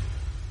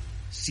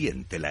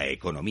 Siente la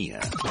economía.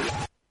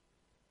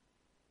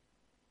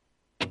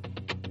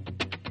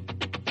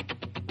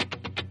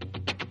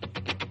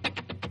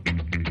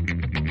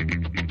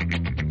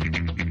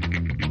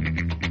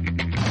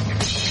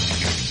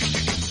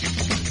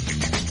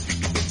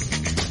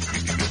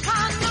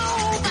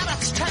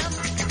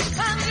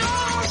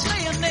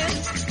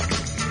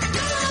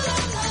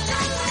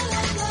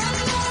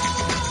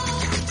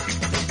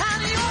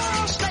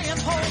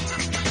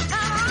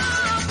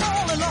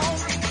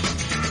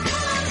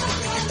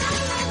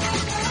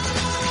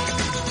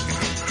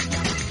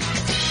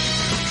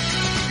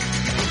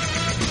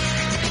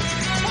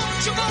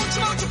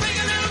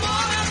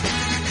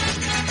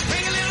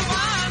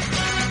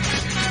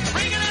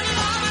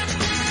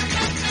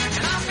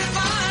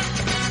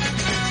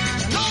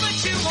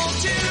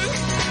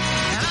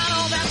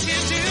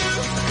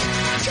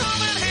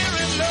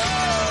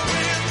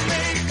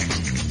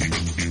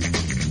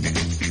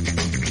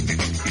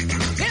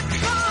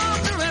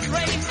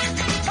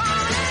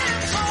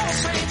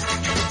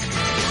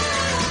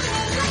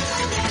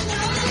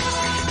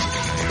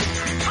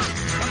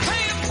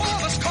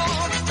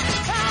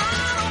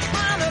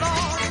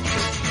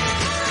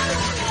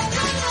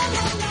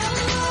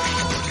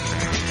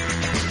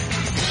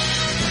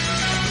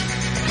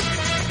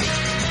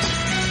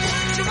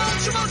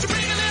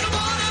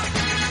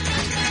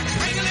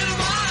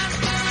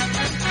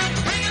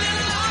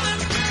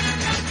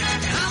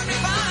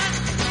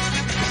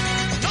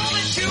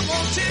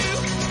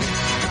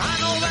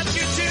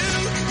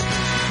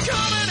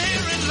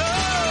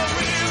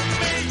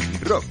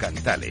 Rock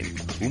and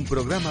Talent, un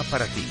programa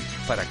para ti,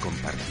 para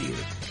compartir,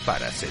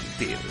 para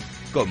sentir,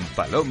 con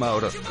Paloma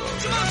Orozco.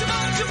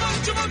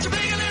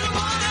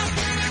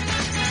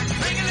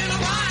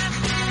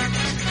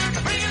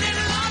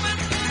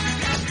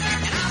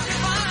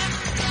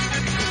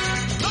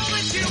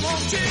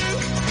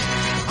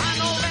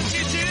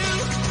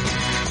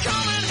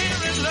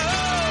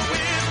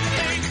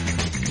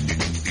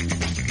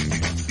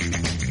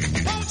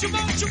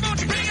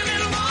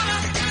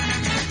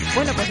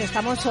 Bueno, pues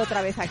estamos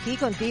otra vez aquí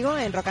contigo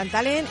en Rock and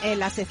Talent, en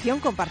la sección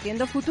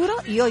Compartiendo Futuro,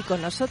 y hoy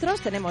con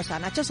nosotros tenemos a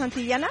Nacho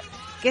Santillana,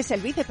 que es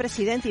el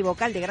vicepresidente y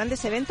vocal de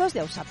grandes eventos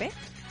de AUSAPE.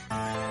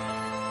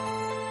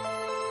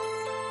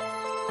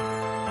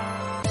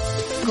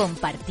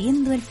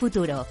 Compartiendo el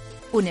futuro,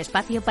 un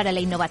espacio para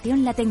la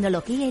innovación, la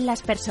tecnología y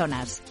las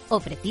personas,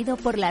 ofrecido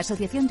por la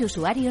Asociación de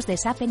Usuarios de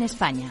SAP en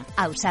España,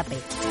 AUSAPE.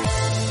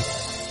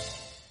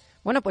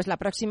 Bueno, pues la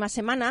próxima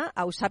semana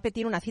AUSAPE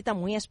tiene una cita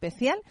muy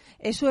especial.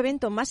 Es su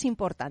evento más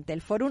importante,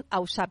 el Fórum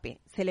AUSAPE.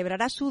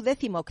 Celebrará su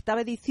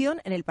 18ª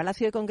edición en el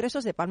Palacio de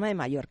Congresos de Palma de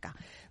Mallorca.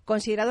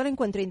 Considerado el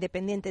encuentro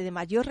independiente de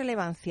mayor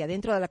relevancia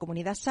dentro de la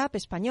comunidad SAP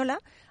española,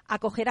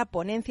 acogerá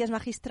ponencias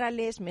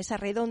magistrales, mesas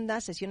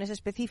redondas, sesiones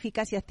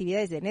específicas y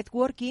actividades de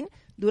networking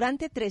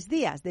durante 3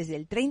 días, desde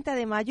el 30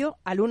 de mayo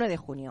al 1 de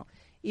junio.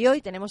 Y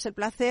hoy tenemos el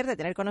placer de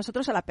tener con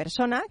nosotros a la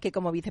persona que,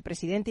 como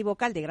vicepresidente y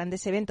vocal de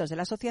grandes eventos de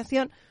la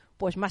asociación,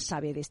 pues más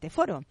sabe de este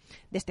foro,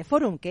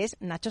 que es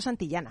Nacho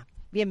Santillana.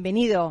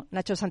 Bienvenido,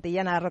 Nacho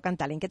Santillana, a Rock and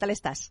Talent. ¿Qué tal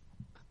estás?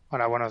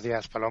 Hola, buenos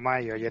días, Paloma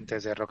y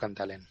oyentes de Rock and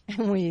Talent.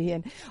 Muy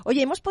bien.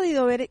 Oye, hemos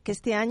podido ver que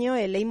este año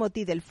el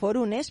leitmotiv del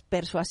fórum es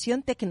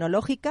persuasión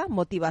tecnológica,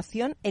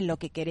 motivación en lo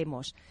que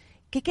queremos.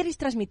 ¿Qué queréis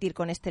transmitir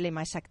con este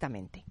lema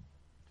exactamente?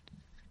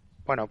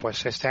 Bueno,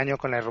 pues este año,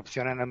 con la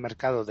irrupción en el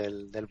mercado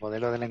del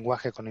modelo de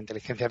lenguaje con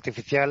inteligencia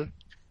artificial,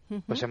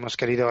 pues hemos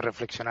querido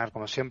reflexionar,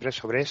 como siempre,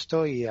 sobre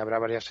esto, y habrá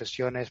varias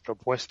sesiones,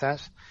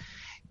 propuestas,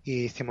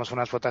 y hicimos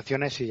unas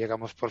votaciones y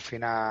llegamos por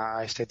fin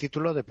a este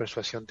título de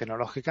persuasión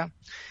tecnológica,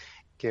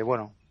 que,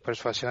 bueno,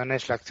 persuasión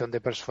es la acción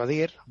de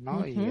persuadir,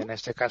 ¿no? Y en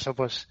este caso,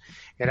 pues,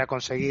 era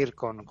conseguir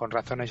con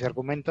razones y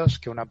argumentos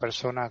que una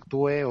persona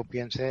actúe o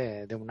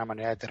piense de una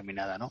manera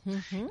determinada, ¿no?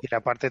 Y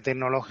la parte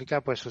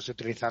tecnológica, pues, es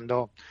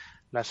utilizando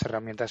las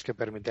herramientas que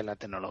permiten la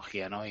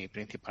tecnología, ¿no? Y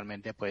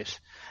principalmente,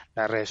 pues,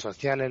 las redes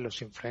sociales,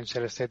 los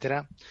influencers,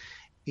 etcétera.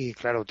 Y,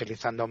 claro,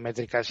 utilizando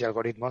métricas y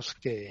algoritmos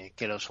que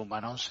los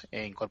humanos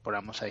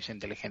incorporamos a esa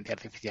inteligencia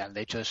artificial.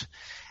 De hecho,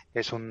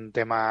 es un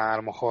tema a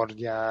lo mejor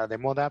ya de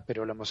moda,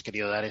 pero le hemos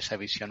querido dar esa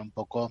visión un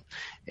poco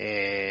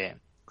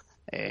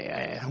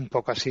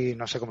así,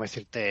 no sé cómo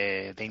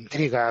decirte, de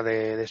intriga,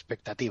 de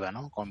expectativa,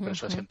 ¿no? Con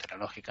persuasión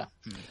tecnológica.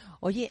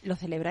 Oye, lo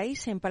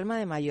celebráis en Palma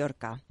de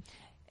Mallorca.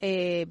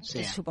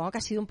 Sí. Supongo que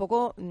ha sido un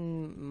poco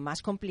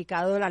más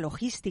complicado la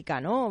logística,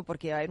 ¿no?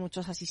 Porque hay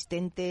muchos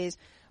asistentes.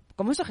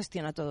 ¿Cómo se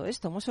gestiona todo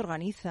esto? ¿Cómo se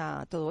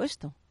organiza todo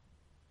esto?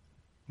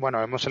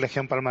 Bueno, hemos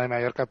elegido en Palma de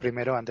Mallorca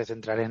primero antes de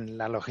entrar en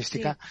la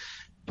logística,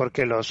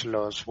 porque los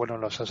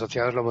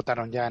asociados lo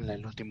votaron ya en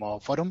el último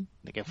fórum,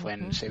 que fue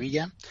en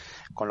Sevilla,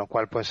 con lo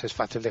cual pues es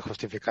fácil de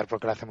justificar por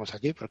qué lo hacemos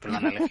aquí, porque lo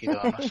han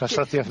elegido nuestros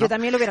socios, ¿no? Yo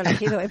también lo hubiera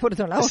elegido, por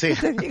otro lado, sí.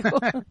 te digo.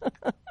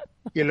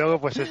 Y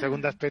luego, pues el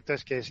segundo aspecto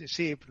es que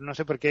sí, no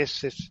sé por qué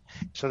es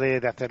eso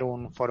de hacer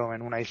un foro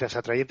en una isla es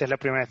atrayente. Es la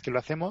primera vez que lo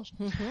hacemos.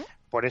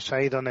 Por eso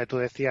ahí donde tú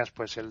decías,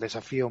 pues el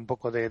desafío un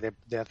poco de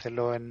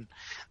hacerlo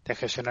de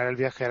gestionar el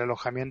viaje y el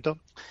alojamiento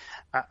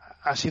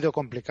ha sido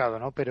complicado,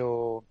 ¿no?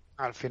 Pero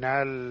al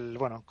final,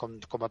 bueno,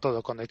 como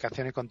todo, con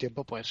dedicación y con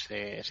tiempo, pues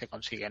se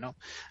consigue, ¿no?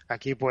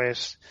 Aquí,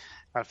 pues,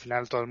 al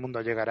final todo el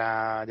mundo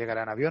llegará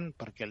en avión,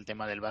 porque el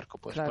tema del barco,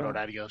 pues, por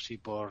horarios y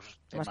por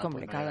tema, más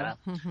complicado.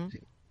 Pues, no sí.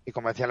 Y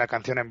como decía la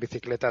canción, en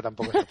bicicleta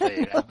tampoco se puede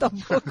llegar.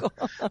 Tampoco.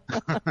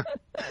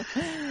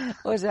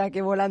 O sea,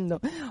 que volando.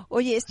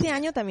 Oye, este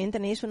año también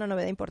tenéis una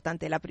novedad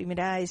importante. La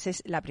primera es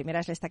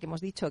esta que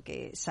hemos dicho,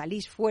 que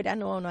salís fuera,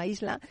 no a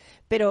isla.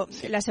 Pero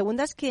la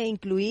segunda es que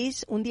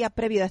incluís un día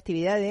previo de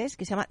actividades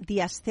que se llama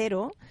Días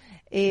Cero.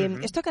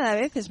 Esto cada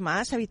vez es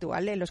más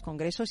habitual en los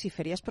congresos y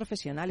ferias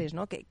profesionales,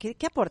 ¿no?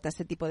 ¿Qué aporta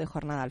este tipo de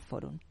jornada al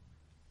fórum?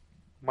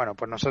 Bueno,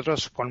 pues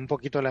nosotros con un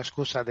poquito la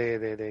excusa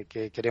de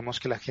que queremos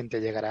que la gente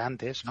llegara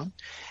antes, ¿no?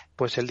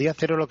 Pues el día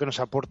cero lo que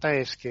nos aporta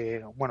es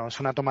que, bueno, es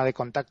una toma de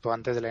contacto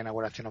antes de la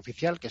inauguración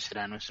oficial, que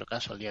será en nuestro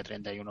caso el día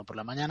 31 por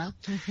la mañana.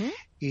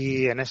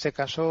 Y en este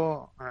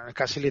caso,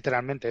 casi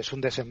literalmente es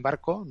un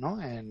desembarco,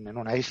 ¿no? En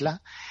una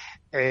isla.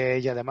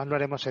 Y además lo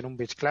haremos en un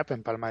beach club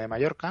en Palma de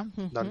Mallorca,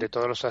 donde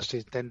todos los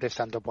asistentes,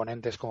 tanto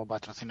ponentes como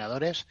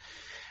patrocinadores,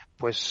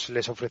 pues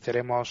les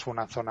ofreceremos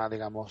una zona,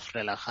 digamos,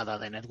 relajada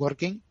de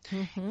networking.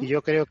 Y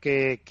yo creo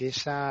que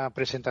esa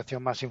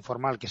presentación más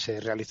informal que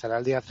se realizará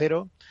el día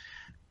cero,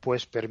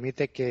 pues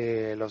permite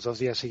que los 2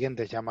 días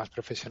siguientes, ya más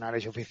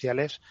profesionales y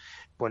oficiales,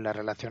 pues las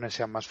relaciones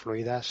sean más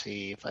fluidas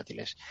y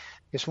fáciles.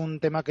 Es un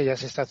tema que ya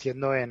se está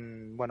haciendo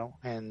en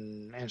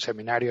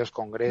seminarios,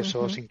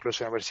 congresos,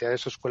 incluso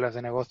universidades o escuelas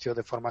de negocio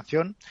de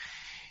formación,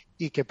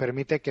 y que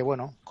permite que,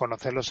 bueno,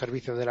 conocer los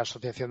servicios de la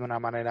asociación de una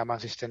manera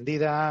más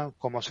extendida,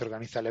 cómo se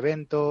organiza el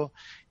evento,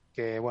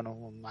 que,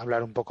 bueno,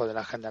 hablar un poco de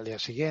la agenda al día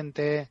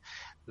siguiente,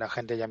 la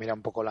gente ya mira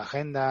un poco la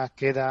agenda,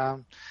 queda,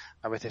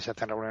 a veces se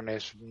hacen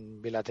reuniones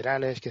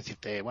bilaterales, que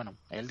decirte, bueno,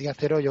 el día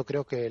cero yo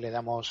creo que le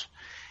damos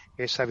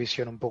esa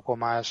visión un poco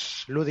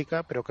más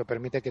lúdica, pero que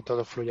permite que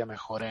todo fluya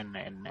mejor en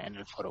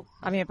el foro.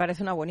 A mí me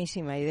parece una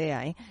buenísima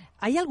idea, ¿eh?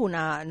 ¿Hay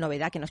alguna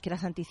novedad que nos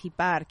quieras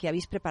anticipar que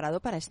habéis preparado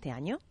para este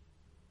año?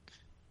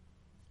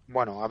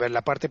 Bueno, a ver,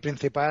 la parte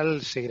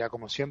principal seguirá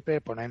como siempre,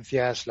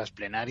 ponencias, las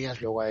plenarias,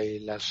 luego hay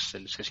las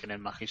sesiones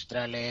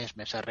magistrales,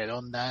 mesas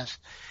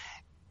redondas.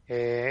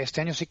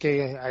 Este año sí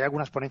que hay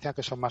algunas ponencias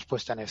que son más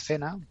puestas en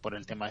escena por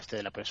el tema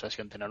de la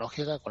persuasión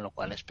tecnológica, con lo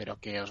cual espero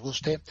que os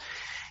guste.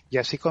 Y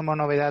así como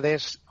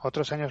novedades,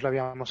 otros años lo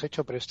habíamos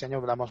hecho, pero este año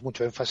damos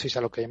mucho énfasis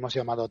a lo que hemos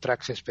llamado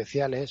tracks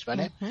especiales,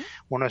 ¿vale?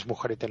 Uno es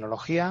mujer y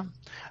tecnología,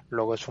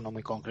 luego es uno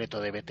muy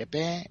concreto de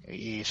BTP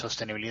y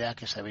sostenibilidad,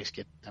 que sabéis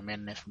que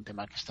también es un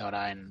tema que está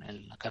ahora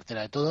en la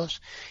cartera de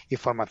todos, y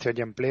formación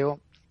y empleo.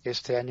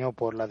 Este año,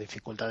 por la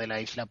dificultad de la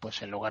isla,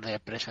 pues en lugar de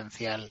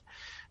presencial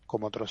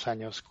como otros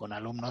años con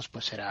alumnos,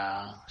 pues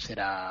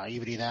será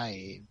híbrida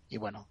y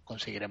bueno,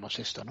 conseguiremos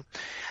esto, ¿no?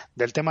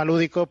 Del tema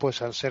lúdico,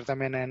 pues al ser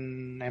también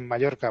en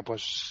Mallorca,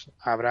 pues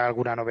habrá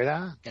alguna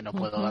novedad que no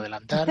puedo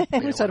adelantar.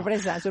 Pero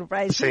sorpresa,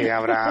 surprise. Sí,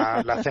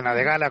 habrá la cena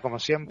de gala, como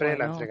siempre,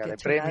 bueno, la entrega de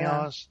chulada.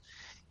 Premios.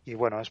 Y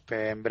bueno,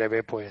 en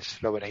breve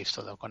pues lo veréis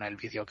todo con el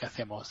vídeo que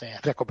hacemos de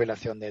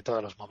recopilación de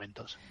todos los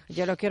momentos.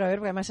 Yo lo quiero ver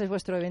porque además es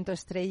vuestro evento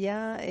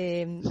estrella.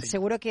 Sí.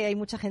 Seguro que hay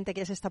mucha gente que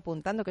ya se está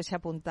apuntando, que se ha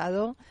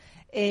apuntado.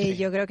 Sí.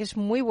 Yo creo que es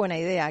muy buena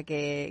idea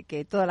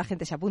que toda la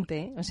gente se apunte,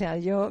 ¿eh? O sea,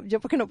 yo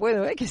porque no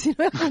puedo, que si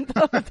no he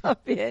apuntado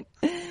también.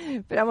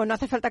 Pero vamos, no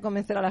hace falta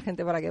convencer a la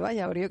gente para que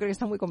vaya, porque yo creo que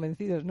están muy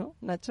convencidos, ¿no,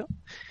 Nacho?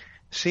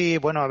 Sí,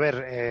 bueno, a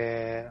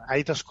ver,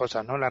 hay dos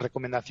cosas, ¿no? Las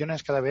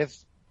recomendaciones cada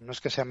vez no es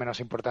que sean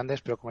menos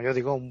importantes, pero como yo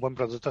digo, un buen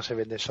producto se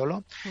vende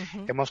solo.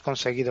 Hemos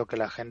conseguido que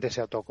la gente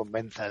se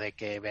autoconvenza de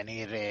que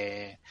venir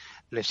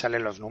les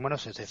salen los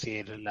números, es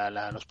decir,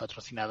 los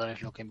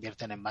patrocinadores lo que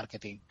invierten en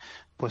marketing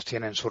pues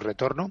tienen su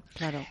retorno.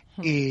 Claro.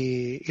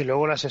 Y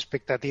luego las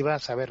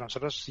expectativas, a ver,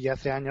 nosotros ya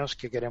hace años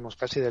que queremos,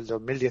 casi del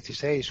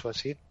 2016 o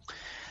así,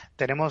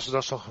 tenemos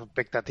dos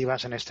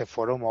expectativas en este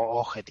foro o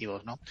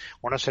objetivos, ¿no?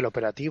 Uno es el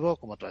operativo,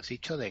 como tú has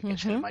dicho, de que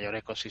es el mayor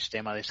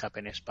ecosistema de SAP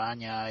en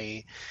España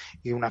y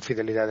una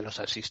fidelidad de los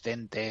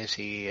asistentes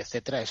y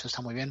etcétera. Eso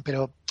está muy bien,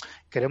 pero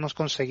queremos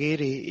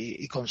conseguir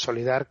y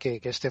consolidar que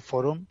este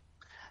foro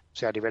o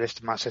sea, a nivel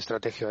más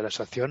estratégico de la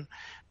asociación,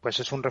 pues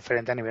es un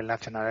referente a nivel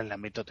nacional en el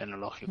ámbito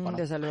tecnológico, ¿no?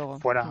 Desde luego.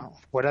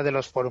 Fuera de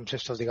los forums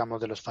estos,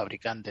 digamos, de los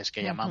fabricantes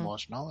que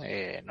llamamos, ¿no?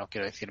 No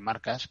quiero decir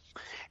marcas.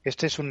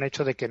 Este es un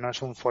hecho de que no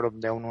es un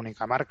fórum de una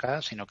única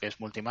marca, sino que es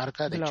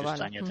multimarca. De hecho,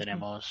 este año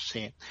tenemos,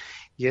 sí.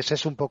 Y ese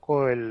es un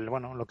poco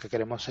lo que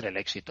queremos ser el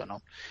éxito,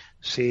 ¿no?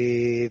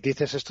 Si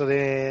dices esto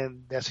de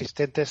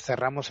asistentes,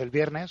 cerramos el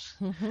viernes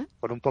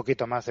con un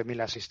poquito más de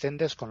 1.000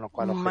 asistentes, con lo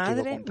cual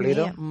objetivo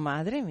cumplido.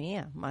 Madre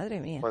mía.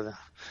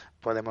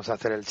 Podemos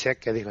hacer el check,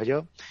 que digo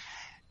yo.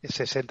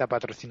 60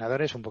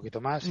 patrocinadores, un poquito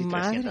más, y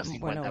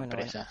 350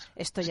 empresas.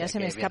 Esto ya se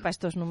me escapa,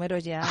 estos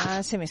números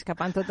ya se me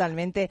escapan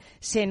totalmente.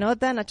 Se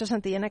nota, Nacho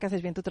Santillana, que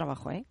haces bien tu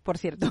trabajo, por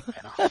cierto.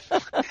 Bueno,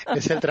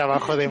 es el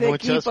trabajo de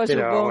muchos, equipo,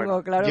 pero supongo,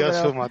 bueno, claro, yo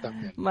sumo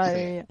también.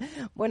 Madre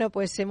mía. Bueno,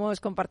 pues hemos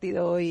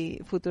compartido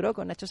hoy Futuro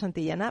con Nacho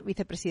Santillana,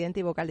 vicepresidente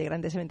y vocal de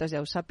grandes eventos de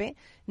AUSAPE.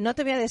 No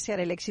te voy a desear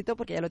el éxito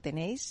porque ya lo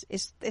tenéis.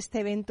 Este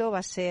evento va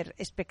a ser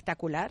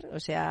espectacular, o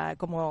sea,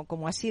 como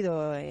ha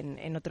sido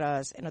en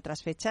otras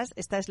fechas.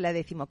 Esta es la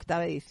 18ª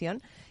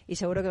edición y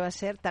seguro que va a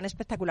ser tan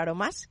espectacular o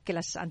más que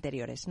las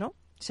anteriores, ¿no?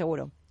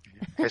 Seguro.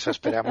 Eso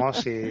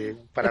esperamos, y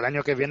para el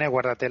año que viene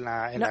guárdate en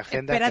la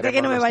agenda. Espérate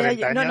que no me vaya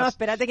yo. No,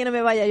 espérate que no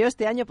me vaya yo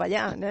este año para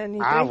allá. Ni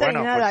 30 bueno,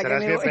 ni nada.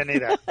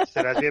 Pues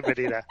serás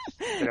bienvenida.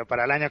 Pero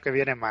para el año que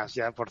viene más,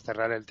 ya por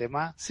cerrar el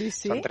tema. Sí.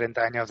 Son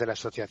 30 años de la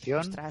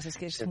asociación. Ostras, es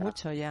que es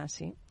mucho ya,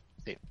 sí.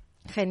 Sí.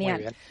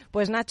 Genial.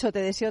 Pues Nacho,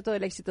 te deseo todo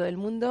el éxito del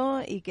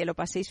mundo y que lo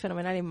paséis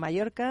fenomenal en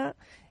Mallorca,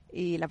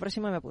 y la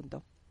próxima me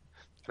apunto.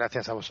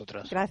 Gracias a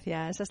vosotros.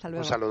 Gracias, hasta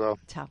luego. Un saludo.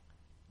 Chao.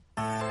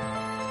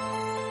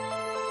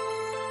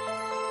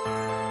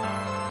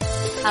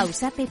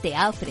 AUSAPE te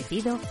ha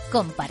ofrecido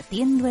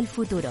Compartiendo el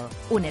Futuro,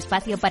 un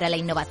espacio para la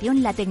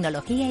innovación, la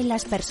tecnología y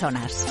las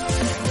personas.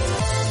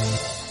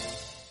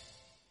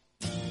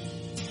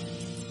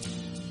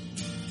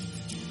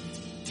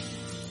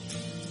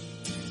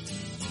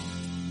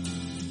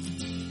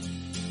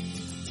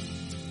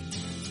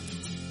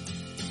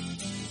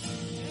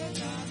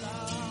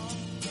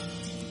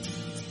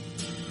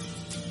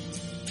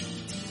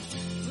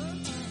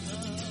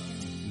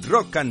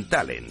 Rock and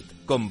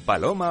Talent, con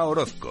Paloma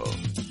Orozco.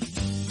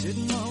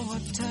 Didn't know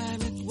what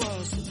time it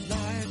was, the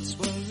lights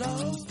were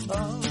low,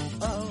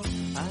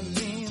 I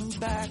leaned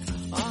back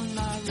on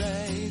my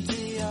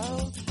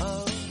radio,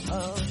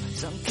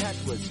 some cat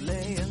was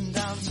laying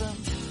down some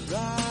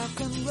rock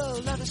and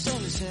roll that is all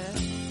he said.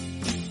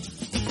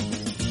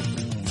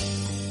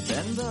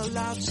 Then the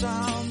loud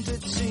sound,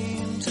 it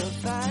seemed to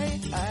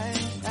fade,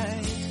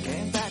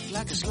 came back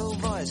like a slow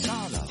voice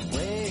on a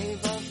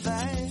wave of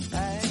fade.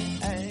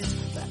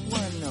 That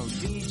were no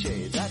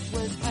DJ, that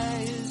was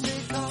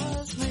hazy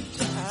cosmic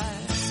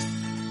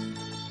time.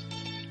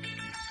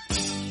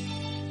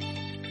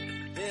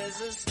 There's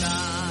a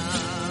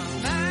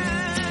starman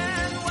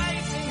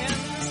waiting in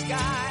the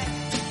sky.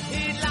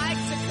 He'd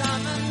like to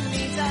come and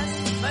meet us,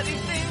 but he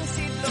thinks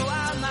he'd blow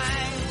our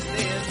minds.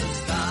 There's a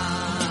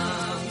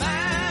starman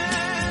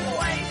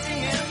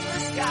waiting in the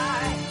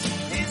sky.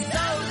 He's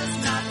told us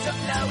not to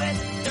blow it,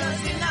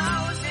 'cause he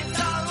knows it's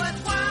all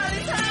worthwhile.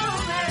 He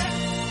told me,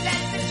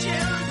 let the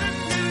children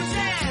use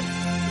it,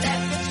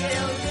 let the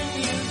children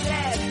use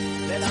it,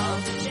 let all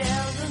the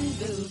children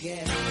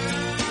boogie.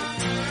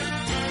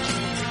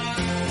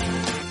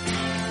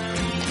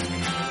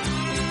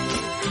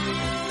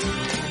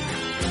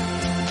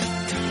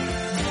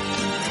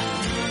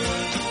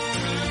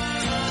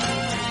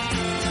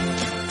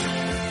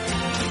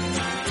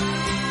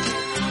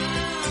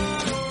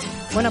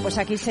 Bueno, pues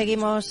aquí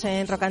seguimos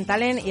en Rock and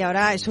Talent y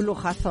ahora es un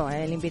lujazo,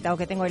 el invitado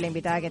que tengo y la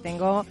invitada que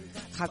tengo,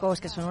 Jacob,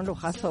 es que son un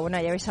lujazo. Bueno,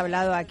 ya habéis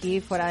hablado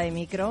aquí fuera de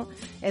micro.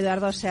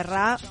 Eduardo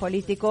Serra,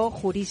 político,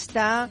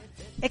 jurista,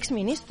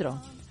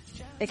 exministro,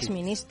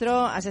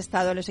 has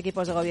estado en los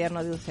equipos de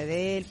gobierno de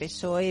UCD, el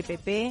PSOE,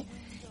 PP,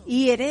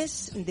 y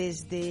eres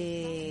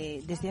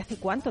 ¿desde hace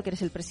cuánto que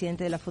eres el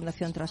presidente de la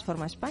Fundación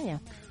Transforma España?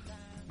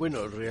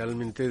 Bueno,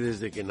 realmente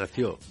desde que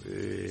nació.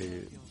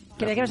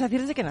 Creía que ibas a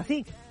decir desde que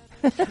nací.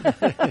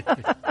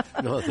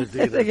 No,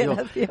 desde que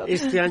nació.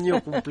 Este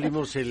año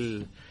cumplimos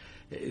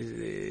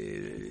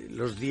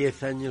los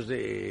 10 años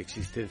de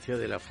existencia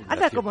de la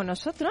Fundación. Anda, como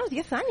nosotros,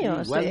 10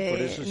 años. Igual,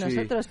 por eso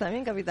nosotros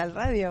también, Capital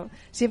Radio.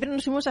 Siempre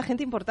nos fuimos a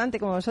gente importante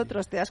como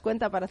vosotros, te das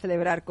cuenta, para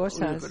celebrar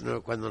cosas.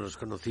 Cuando nos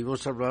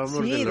conocimos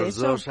hablábamos de los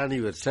 2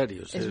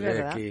 aniversarios. Es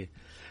verdad.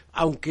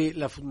 Aunque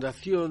la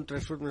Fundación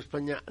Transforma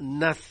España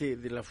nace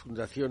de la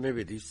Fundación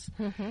Everest,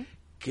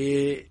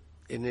 que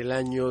en el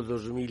año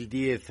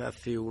 2010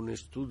 hace un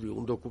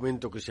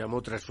documento que se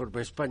llamó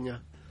Transforma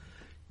España,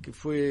 que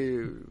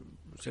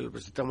se lo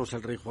presentamos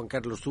al rey Juan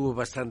Carlos, tuvo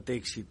bastante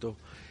éxito,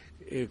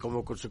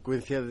 como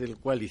consecuencia del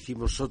cual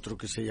hicimos otro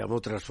que se llamó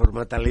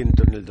Transforma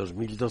Talento en el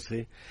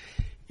 2012,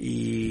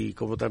 y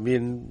como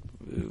también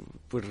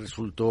pues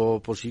resultó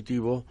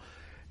positivo,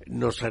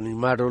 nos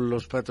animaron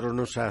los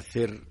patronos a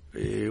hacer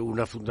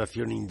una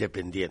fundación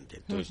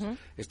independiente. Entonces,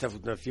 esta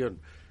fundación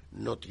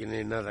no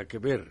tiene nada que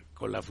ver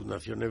con la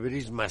Fundación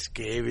Everis, más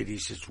que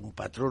Everis es un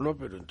patrono,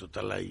 pero en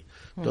total hay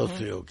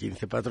 12 o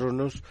 15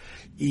 patronos,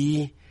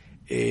 y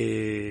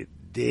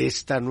de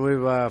esta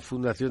nueva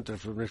Fundación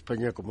Transforma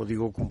España, como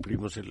digo,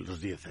 cumplimos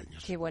los 10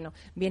 años. Qué bueno.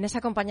 Vienes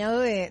acompañado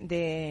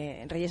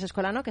de Reyes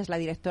Escolano, que es la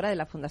directora de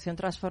la Fundación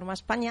Transforma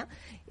España,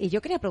 y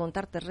yo quería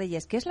preguntarte,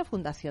 Reyes, ¿qué es la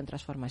Fundación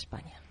Transforma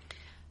España?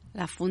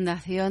 La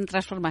Fundación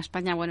Transforma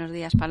España, buenos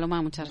días, Paloma,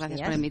 muchas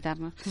gracias por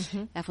invitarnos.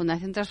 La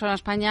Fundación Transforma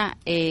España,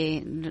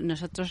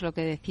 nosotros lo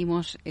que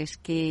decimos es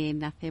que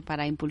nace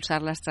para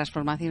impulsar las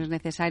transformaciones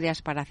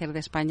necesarias para hacer de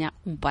España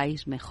un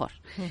país mejor.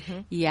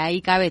 Y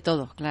ahí cabe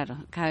todo,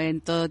 claro,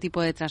 caben todo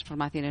tipo de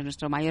transformaciones.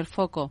 Nuestro mayor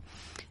foco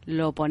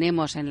lo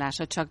ponemos en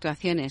las 8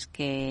 actuaciones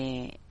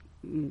que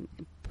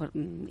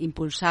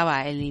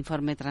impulsaba el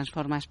informe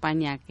Transforma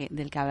España,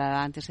 del que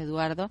hablaba antes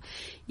Eduardo,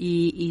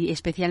 y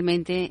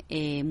especialmente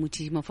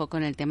muchísimo foco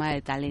en el tema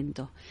de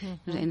talento.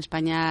 En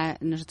España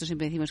nosotros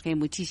siempre decimos que hay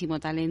muchísimo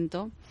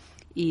talento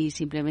y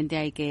simplemente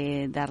hay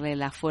que darle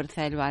la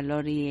fuerza, el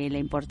valor y la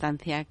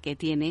importancia que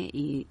tiene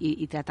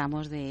y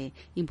tratamos de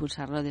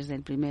impulsarlo desde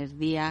el primer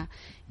día.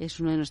 Es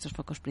uno de nuestros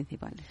focos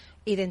principales.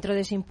 Y dentro de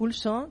ese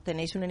impulso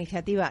tenéis una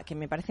iniciativa que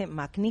me parece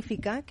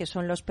magnífica, que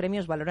son los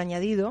premios Valor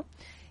Añadido,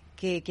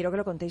 que quiero que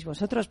lo contéis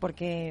vosotros,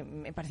 porque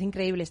me parece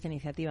increíble esta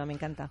iniciativa, me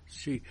encanta.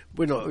 Sí,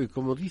 bueno,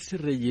 como dice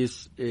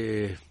Reyes,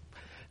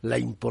 la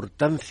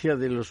importancia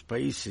de los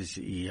países,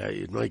 y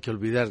no hay que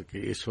olvidar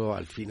que eso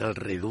al final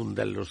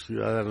redunda en los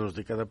ciudadanos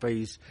de cada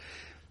país,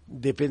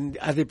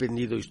 ha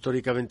dependido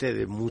históricamente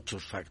de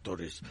muchos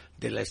factores,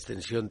 de la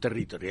extensión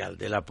territorial,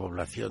 de la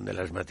población, de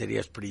las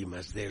materias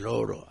primas, del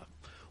oro,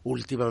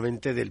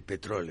 últimamente del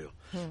petróleo.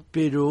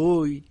 Pero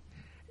hoy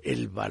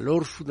el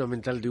valor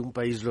fundamental de un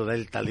país lo da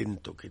el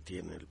talento que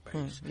tiene el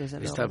país.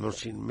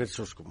 Estamos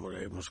inmersos, como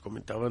hemos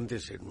comentado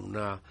antes, en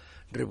una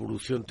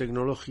revolución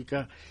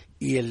tecnológica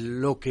y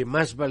lo que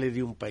más vale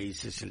de un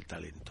país es el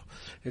talento.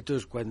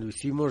 Entonces, cuando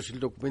hicimos el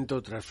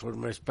documento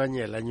Transforma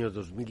España el año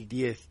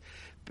 2010,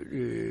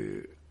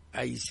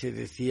 ahí se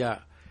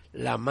decía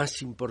la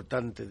más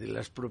importante de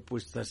las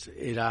propuestas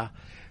era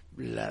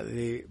la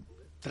de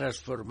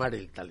transformar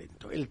el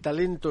talento. El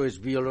talento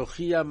es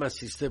biología más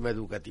sistema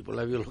educativo.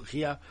 La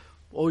biología,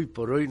 hoy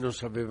por hoy, no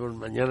sabemos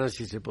mañana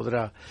si se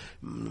podrá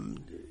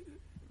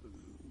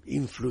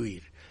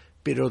influir,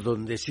 pero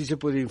donde sí se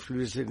puede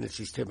influir es en el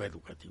sistema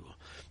educativo.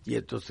 Y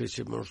entonces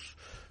hemos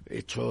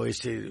hecho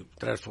ese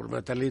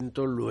Transforma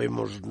Talento, lo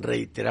hemos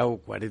reiterado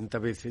 40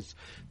 veces,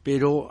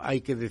 pero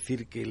hay que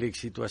decir que el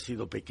éxito ha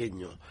sido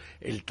pequeño.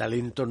 El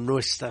talento no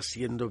está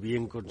siendo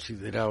bien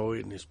considerado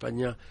en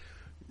España.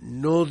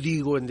 No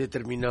digo en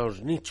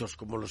determinados nichos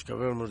como los que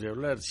acabamos de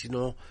hablar,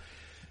 sino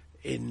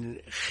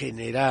en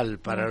general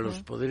para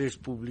los poderes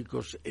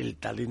públicos el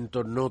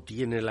talento no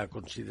tiene la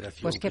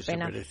consideración que se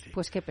merece.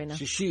 Pues qué pena.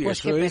 Sí, pues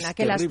eso qué es pena,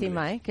 qué terrible.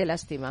 lástima, qué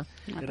lástima.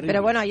 Terrible.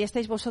 Pero bueno, ahí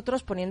estáis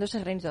vosotros poniendo ese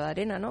granito de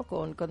arena, ¿no?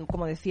 Con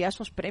como decía,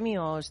 esos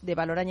premios de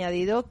valor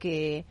añadido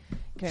que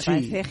me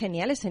parece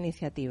genial esa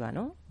iniciativa,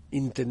 ¿no?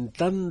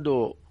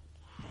 Intentando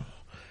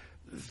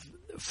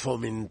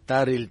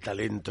fomentar el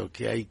talento,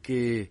 que hay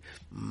que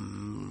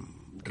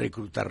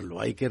reclutarlo,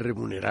 hay que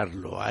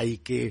remunerarlo, hay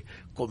que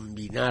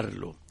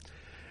combinarlo.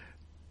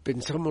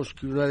 Pensamos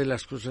que una de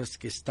las cosas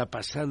que está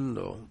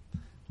pasando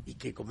y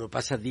que como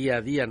pasa día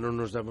a día no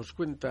nos damos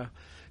cuenta,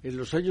 en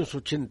los años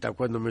 80,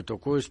 cuando me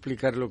tocó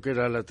explicar lo que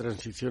era la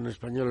transición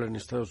española en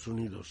Estados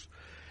Unidos,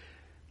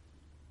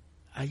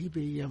 ahí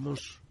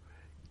veíamos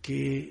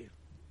que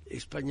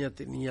España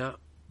tenía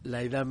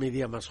la edad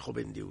media más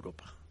joven de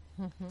Europa.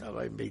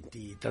 Estaba en 20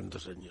 y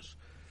tantos años.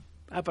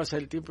 Ha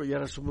pasado el tiempo y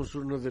ahora somos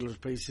uno de los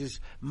países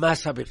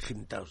más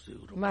avejentados de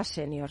Europa. Más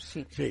senior,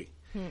 sí. Sí.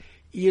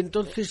 Y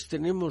entonces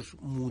tenemos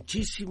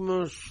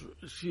muchísimos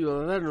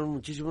ciudadanos,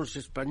 muchísimos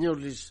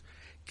españoles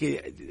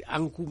que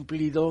han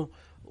cumplido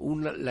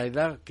la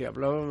edad que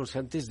hablábamos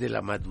antes de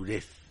la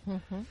madurez.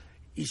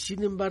 Y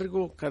sin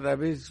embargo, cada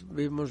vez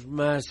vemos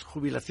más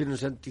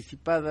jubilaciones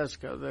anticipadas,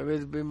 cada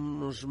vez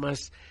vemos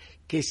más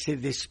que se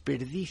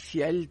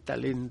desperdicia el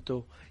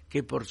talento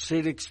que por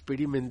ser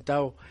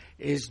experimentado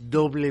es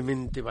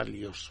doblemente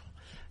valioso.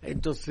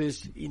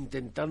 Entonces,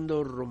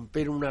 intentando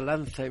romper una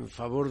lanza en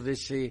favor de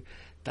ese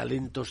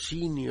talento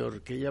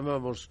senior que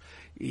llamamos,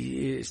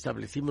 y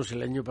establecimos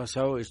el año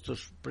pasado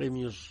estos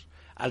premios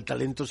al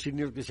talento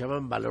senior que se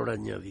llaman valor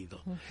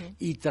añadido.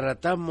 Y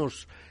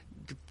tratamos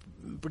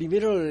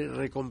primero de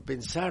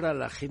recompensar a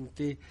la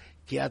gente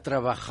que ha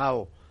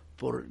trabajado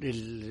por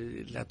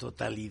la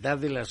totalidad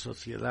de la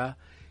sociedad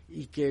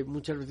y que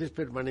muchas veces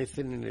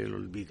permanecen en el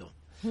olvido.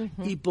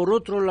 Y por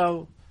otro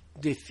lado,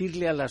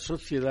 decirle a la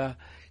sociedad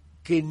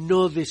que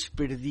no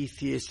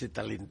desperdicie ese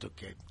talento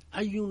que hay.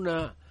 Hay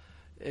una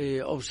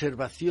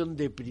observación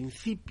de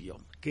principio,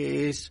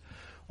 que es,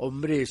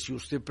 hombre, si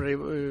usted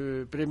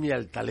premia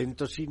el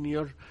talento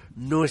senior,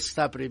 no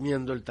está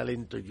premiando el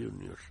talento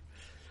junior.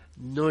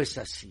 No es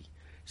así.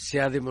 Se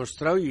ha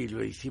demostrado, y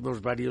lo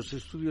hicimos varios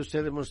estudios, se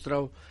ha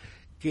demostrado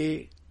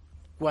que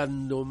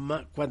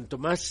cuanto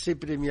más se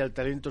premia el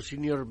talento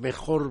senior,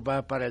 mejor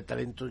va para el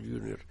talento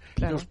junior.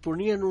 Claro. Nos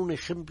ponían un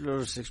ejemplo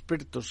los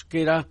expertos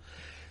que era,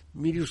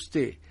 mire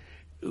usted,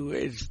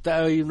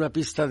 está ahí una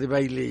pista de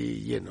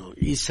baile lleno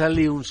y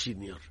sale un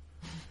senior.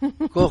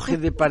 Coge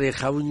de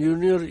pareja a un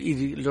junior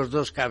y los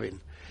dos caben.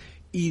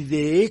 Y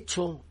de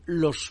hecho,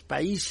 los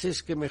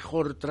países que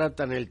mejor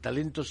tratan el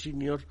talento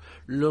senior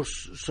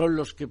son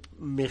los que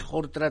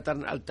mejor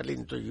tratan al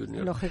talento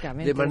junior.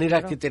 Lógicamente. De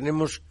manera claro. que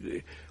tenemos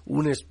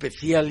un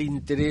especial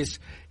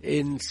interés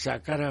en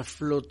sacar a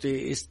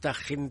flote esta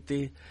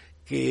gente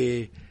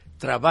que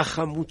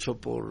trabaja mucho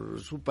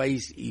por su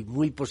país y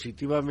muy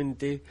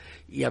positivamente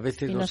y a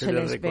veces no se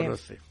les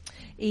reconoce.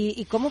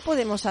 ¿Y cómo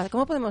podemos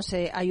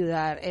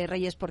ayudar,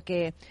 Reyes?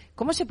 Porque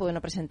 ¿cómo se puede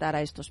uno presentar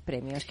a estos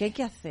premios? ¿Qué hay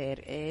que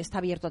hacer? ¿Está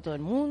abierto a todo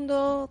el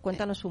mundo?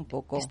 Cuéntanos un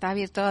poco. Está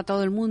abierto a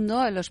todo el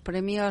mundo. Los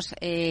premios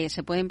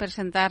se pueden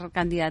presentar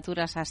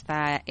candidaturas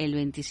hasta el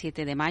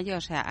 27 de mayo,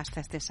 o sea,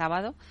 hasta este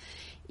sábado.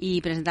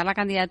 Y presentar la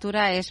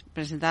candidatura es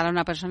presentar a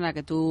una persona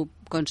que tú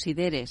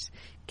consideres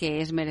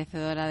que es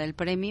merecedora del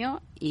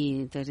premio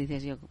y entonces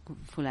dices, yo,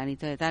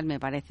 fulanito de tal, me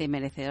parece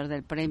merecedor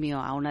del premio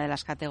a una de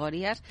las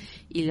categorías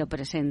y lo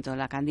presento.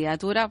 La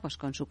candidatura, pues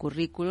con su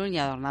currículum y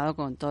adornado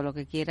con todo lo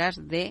que quieras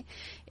de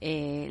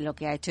lo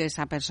que ha hecho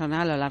esa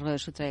persona a lo largo de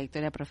su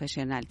trayectoria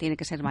profesional. Tiene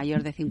que ser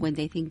mayor de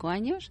 55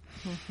 años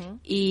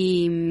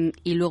y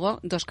luego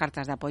 2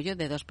 cartas de apoyo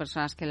de 2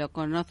 personas que lo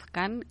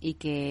conozcan y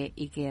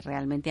que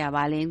realmente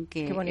avalen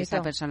que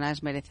esa persona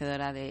es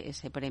merecedora de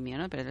ese premio,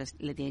 ¿no? Pero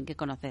le tienen que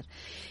conocer.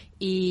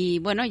 Y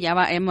bueno,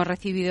 vamos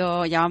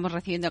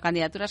recibiendo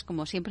candidaturas,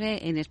 como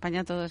siempre en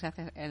España todo se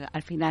hace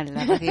al final,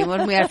 las recibimos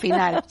muy al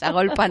final, se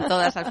agolpan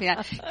todas al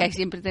final, que ahí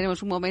siempre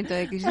tenemos un momento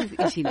de crisis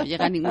y si no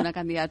llega ninguna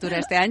candidatura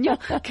este año,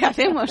 ¿qué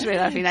hacemos?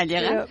 Pero al final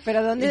llegan.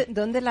 Pero ¿dónde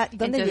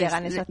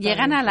llegan exactamente?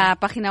 Llegan a la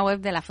página web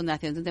de la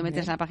Fundación. Tú te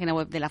metes en la página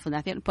web de la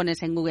Fundación,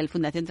 pones en Google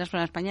Fundación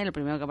Transforma España y lo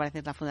primero que aparece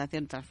es la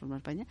Fundación Transforma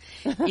España.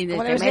 Y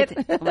 ¿Cómo debe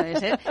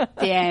ser?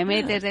 Te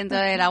metes dentro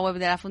de la web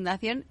de la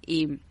Fundación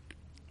y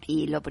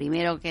lo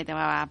primero que te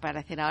va a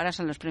aparecer ahora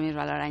son los premios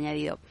valor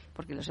añadido,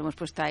 porque los hemos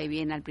puesto ahí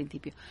bien al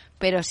principio.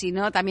 Pero si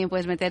no, también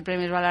puedes meter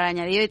premios valor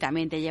añadido y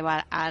también te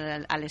lleva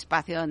al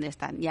espacio donde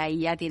están. Y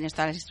ahí ya tienes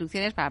todas las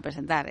instrucciones para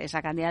presentar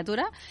esa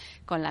candidatura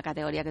con la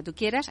categoría que tú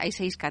quieras. Hay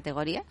 6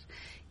 categorías.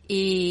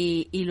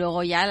 Y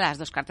luego ya las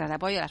 2 cartas de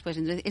apoyo las puedes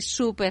introducir. Es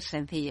súper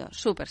sencillo,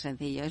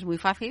 es muy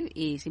fácil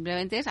y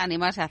simplemente es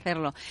animarse a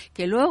hacerlo.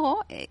 Que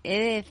luego, he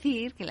de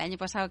decir que el año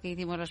pasado que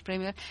hicimos los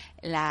premios,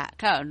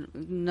 claro,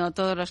 no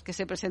todos los que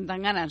se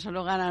presentan ganan,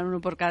 solo ganan uno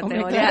por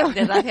categoría,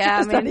 hombre, claro.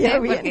 desgraciadamente,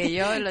 porque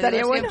yo lo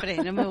digo siempre,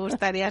 no me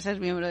gustaría ser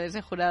miembro de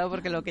ese jurado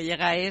porque lo que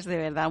llega es de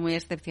verdad muy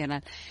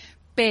excepcional.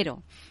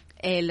 Pero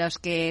los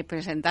que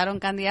presentaron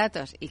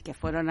candidatos y que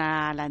fueron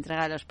a la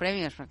entrega de los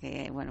premios,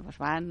 porque, bueno, pues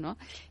van, ¿no?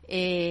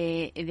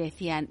 Me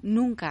decían,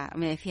 nunca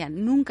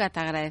te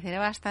agradeceré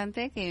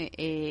bastante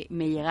que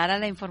me llegara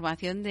la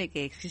información de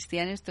que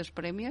existían estos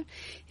premios,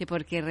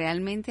 porque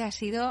realmente ha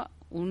sido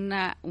un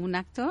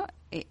acto,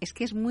 es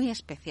que es muy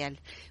especial.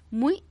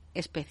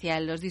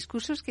 Los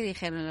discursos que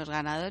dijeron los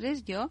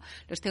ganadores, yo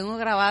los tengo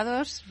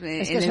grabados en el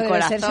corazón. Es que eso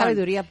debe ser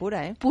sabiduría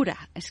pura, ¿eh? Pura.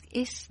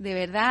 Es de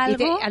verdad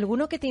algo.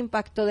 ¿Alguno que te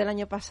impactó del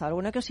año pasado?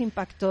 ¿Alguno que os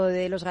impactó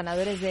de los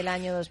ganadores del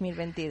año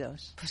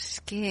 2022?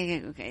 Pues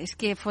es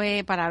que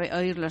fue para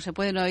oírlo. Se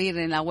pueden oír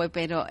en la web,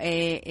 pero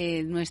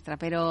nuestra.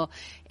 Pero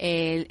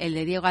el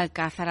de Diego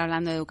Alcázar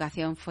hablando de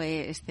educación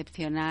fue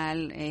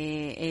excepcional.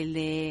 El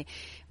de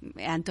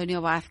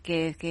Antonio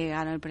Vázquez, que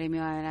ganó el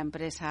premio a la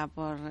empresa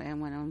por,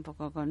 un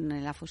poco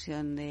con la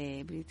fusión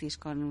de British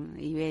con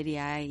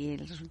Iberia y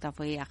el resultado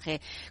fue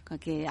IAG,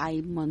 que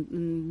hay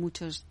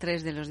muchos,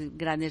 3 de los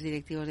grandes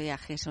directivos de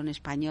IAG son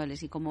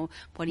españoles y como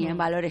ponía en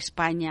valor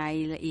España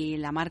y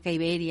la marca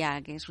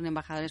Iberia, que es un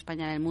embajador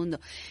español en el mundo.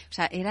 O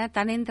sea, era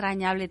tan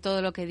entrañable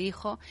todo lo que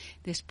dijo.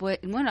 Después,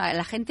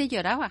 la gente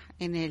lloraba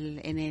en el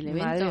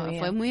evento.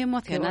 Fue muy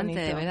emocionante,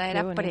 bonito, de verdad,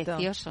 era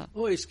precioso.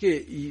 Es que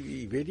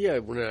Iberia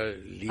es una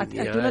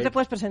línea... Tú no te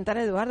puedes presentar,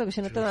 Eduardo, que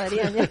si no te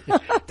darían ya.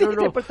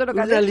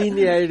 Una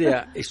línea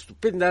aérea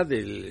estupenda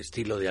del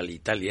estilo de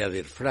Alitalia, de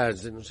Air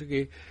France, de no sé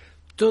qué.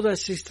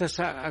 Todas estas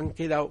han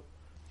quedado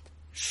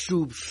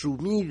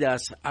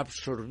subsumidas,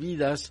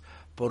 absorbidas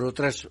por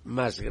otras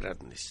más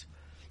grandes.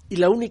 Y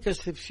la única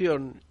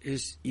excepción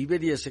es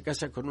Iberia se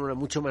casa con una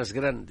mucho más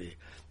grande,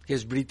 que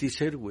es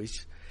British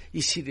Airways,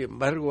 y sin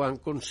embargo han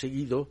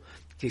conseguido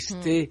que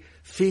esté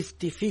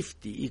 50-50,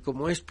 y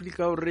como ha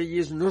explicado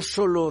Reyes, no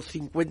solo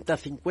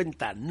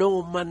 50-50,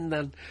 no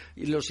mandan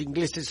los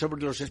ingleses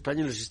sobre los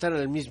españoles, están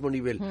al mismo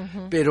nivel,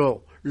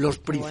 pero los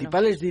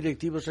principales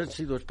directivos han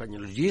sido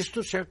españoles, y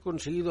esto se ha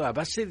conseguido a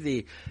base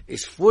de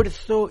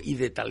esfuerzo y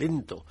de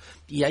talento,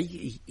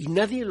 y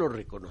nadie lo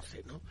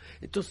reconoce, ¿no?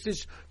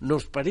 Entonces,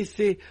 nos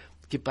parece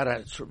que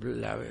para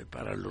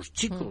los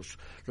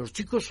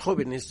chicos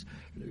jóvenes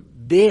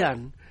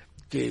vean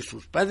que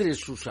sus padres,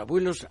 sus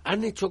abuelos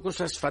han hecho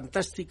cosas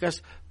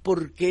fantásticas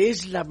porque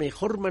es la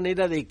mejor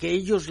manera de que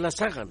ellos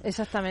las hagan.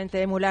 Exactamente,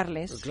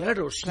 emularles.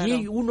 Claro,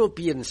 si uno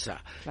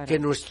piensa que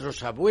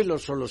nuestros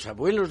abuelos o los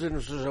abuelos de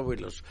nuestros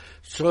abuelos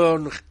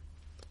son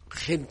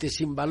gente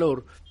sin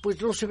valor,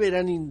 pues no se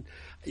verán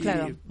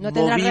no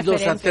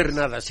movidos a hacer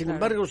nada. Sin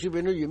embargo, si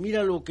ven, oye,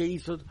 mira lo que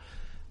hizo,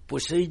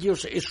 pues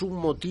ellos es un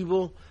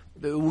motivo,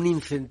 un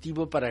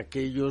incentivo para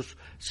que ellos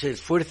se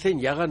esfuercen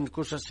y hagan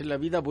cosas en la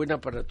vida buena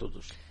para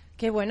todos.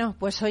 Qué bueno,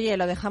 pues oye,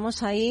 lo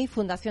dejamos ahí.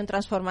 Fundación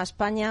Transforma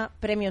España,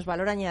 premios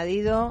Valor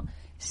Añadido.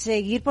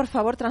 Seguir, por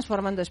favor,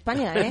 transformando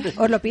España, ¿eh?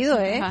 Os lo pido,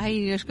 ¿eh?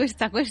 Ay, nos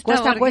cuesta, pero es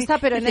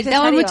necesario.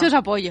 Necesitamos muchos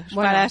apoyos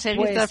para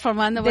seguir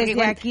transformando. Porque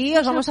desde aquí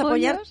os vamos a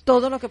apoyar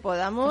todo lo que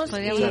podamos.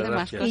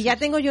 Y ya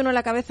tengo yo uno en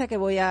la cabeza que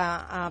voy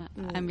a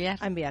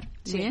enviar.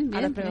 Sí, bien,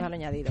 a los premios Valor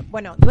Añadido.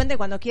 Bueno, Duende,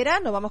 cuando quiera,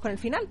 nos vamos con el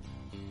final.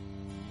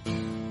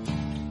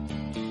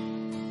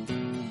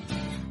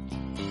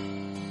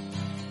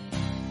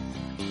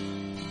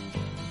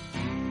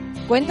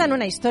 Cuentan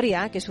una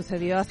historia que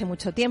sucedió hace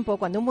mucho tiempo,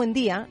 cuando un buen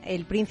día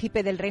el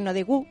príncipe del reino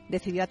de Wu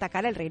decidió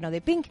atacar el reino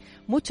de Ping,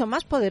 mucho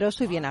más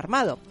poderoso y bien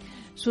armado.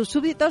 Sus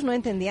súbditos no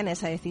entendían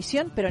esa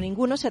decisión, pero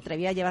ninguno se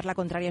atrevía a llevar la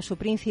contraria a su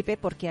príncipe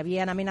porque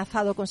habían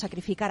amenazado con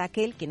sacrificar a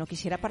aquel que no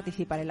quisiera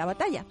participar en la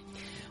batalla.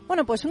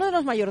 Bueno, pues uno de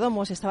los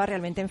mayordomos estaba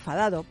realmente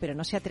enfadado, pero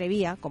no se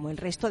atrevía, como el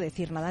resto, a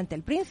decir nada ante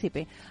el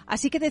príncipe.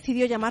 Así que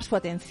decidió llamar su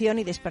atención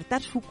y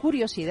despertar su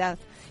curiosidad.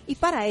 Y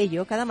para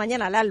ello, cada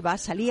mañana al alba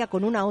salía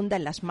con una onda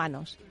en las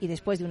manos y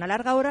después de una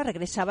larga hora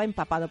regresaba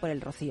empapado por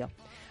el rocío.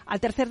 Al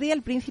tercer día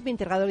el príncipe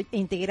intrigado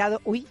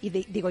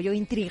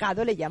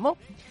le llamó.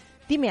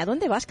 «Dime, ¿a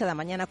dónde vas cada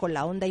mañana con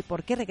la onda y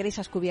por qué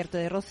regresas cubierto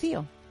de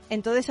rocío?»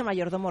 Entonces el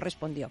mayordomo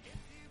respondió: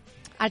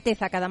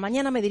 «Alteza, cada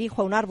mañana me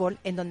dirijo a un árbol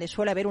en donde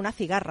suele haber una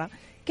cigarra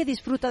que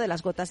disfruta de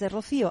las gotas de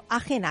rocío,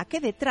 ajena a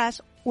que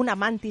detrás una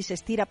mantis se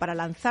estira para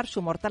lanzar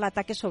su mortal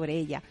ataque sobre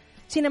ella.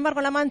 Sin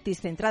embargo, la mantis,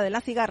 centrada en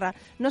la cigarra,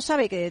 no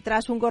sabe que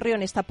detrás un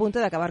gorrión está a punto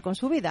de acabar con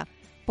su vida.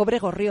 Pobre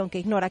gorrión que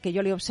ignora que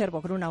yo le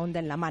observo con una onda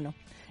en la mano.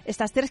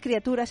 Estas tres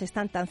criaturas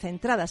están tan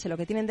centradas en lo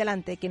que tienen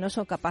delante que no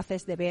son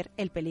capaces de ver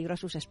el peligro a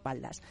sus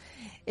espaldas».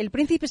 El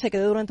príncipe se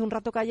quedó durante un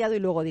rato callado y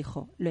luego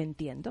dijo: «Lo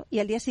entiendo», y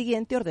al día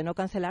siguiente ordenó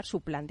cancelar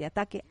su plan de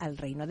ataque al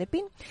reino de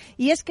Ping.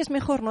 Y es que es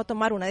mejor no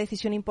tomar una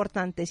decisión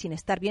importante sin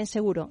estar bien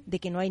seguro de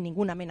que no hay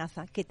ninguna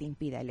amenaza que te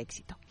impida el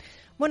éxito.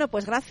 Bueno,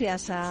 pues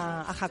gracias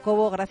a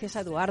Jacobo, gracias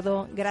a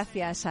Eduardo,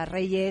 gracias a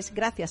Reyes,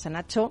 gracias a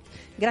Nacho,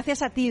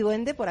 gracias a ti,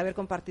 Duende, por haber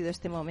compartido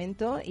este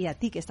momento, y a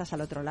ti que estás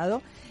al otro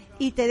lado.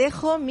 Y te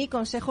dejo mi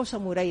consejo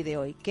samurái de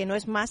hoy, que no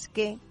es más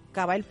que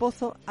cava el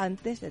pozo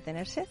antes de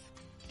tener sed.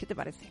 ¿Qué te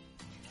parece?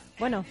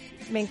 Bueno,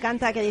 me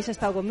encanta que hayáis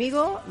estado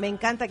conmigo, me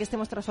encanta que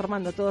estemos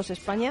transformando todos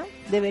España.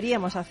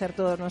 Deberíamos hacer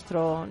todo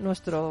nuestro,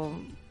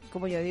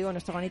 como yo digo,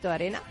 nuestro granito de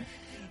arena.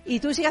 Y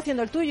tú sigue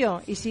haciendo el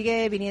tuyo y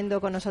sigue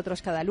viniendo con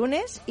nosotros cada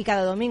lunes y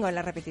cada domingo en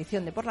la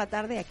repetición de por la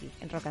tarde aquí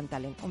en Rock and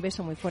Talent. Un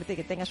beso muy fuerte y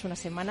que tengas una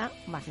semana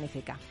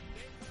magnífica.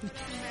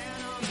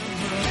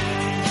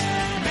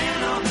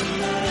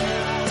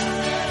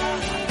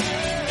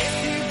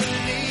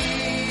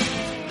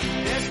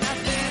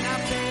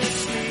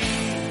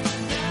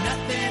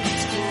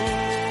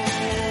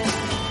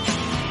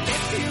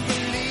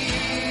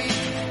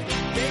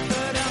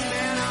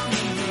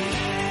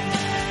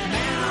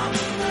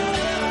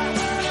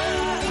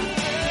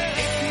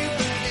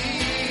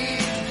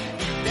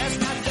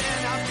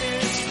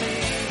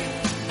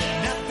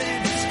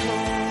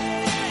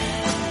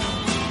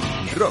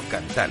 Rock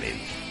and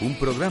Talent, un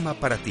programa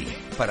para ti,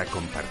 para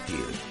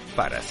compartir,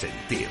 para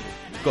sentir,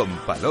 con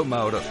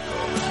Paloma Orozco.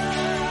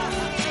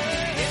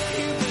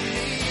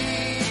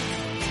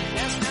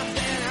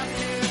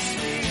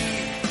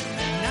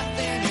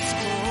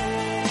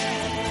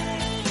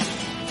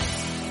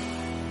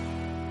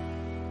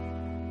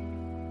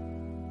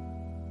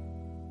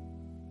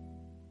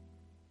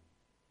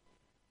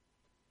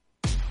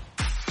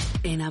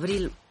 En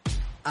abril,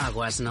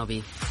 aguas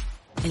Novi.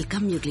 El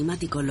cambio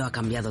climático lo ha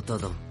cambiado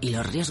todo y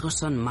los riesgos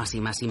son más y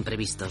más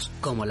imprevistos,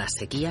 como las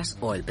sequías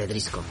o el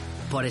pedrisco.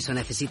 Por eso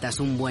necesitas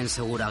un buen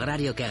seguro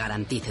agrario que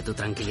garantice tu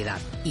tranquilidad.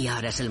 Y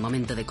ahora es el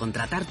momento de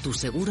contratar tu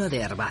seguro de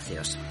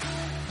herbáceos.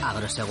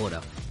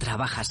 Agroseguro.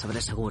 Trabaja sobre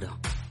seguro.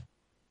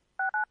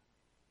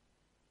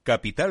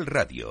 Capital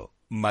Radio,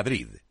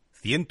 Madrid,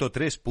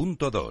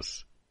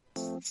 103.2.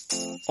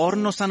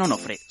 Hornos San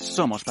Onofre.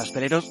 Somos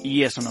pasteleros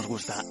y eso nos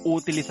gusta.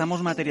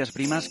 Utilizamos materias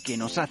primas que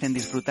nos hacen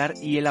disfrutar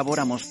y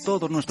elaboramos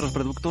todos nuestros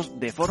productos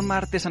de forma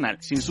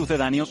artesanal, sin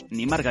sucedáneos,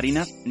 ni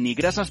margarinas, ni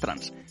grasas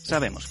trans.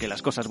 Sabemos que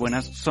las cosas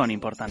buenas son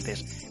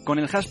importantes. Con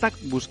el hashtag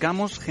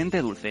buscamos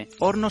gente dulce.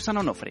 Hornos San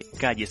Onofre,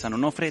 calle San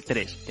Onofre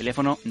 3,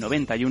 teléfono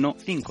 91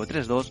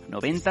 532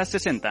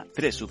 9060,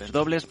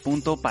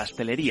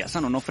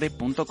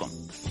 www.pasteleriasanonofre.com.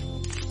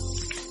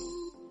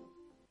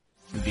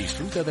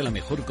 Disfruta de la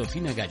mejor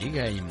cocina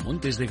gallega en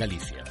Montes de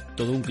Galicia.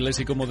 Todo un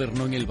clásico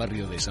moderno en el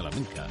barrio de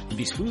Salamanca.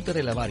 Disfruta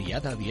de la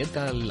variada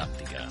dieta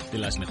atlántica, de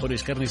las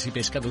mejores carnes y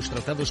pescados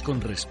tratados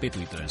con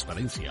respeto y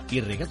transparencia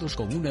y regados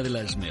con una de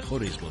las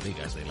mejores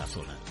bodegas de la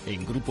zona.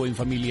 En grupo, en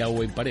familia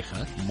o en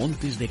pareja,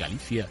 Montes de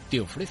Galicia te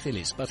ofrece el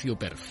espacio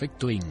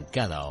perfecto en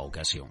cada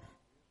ocasión.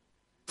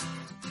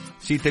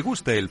 Si te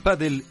gusta el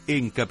pádel,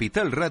 en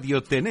Capital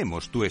Radio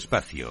tenemos tu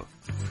espacio.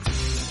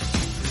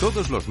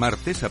 Todos los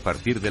martes, a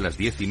partir de las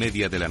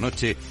 10:30 de la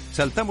noche,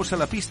 saltamos a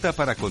la pista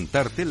para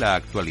contarte la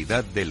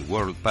actualidad del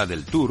World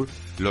Padel Tour,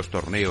 los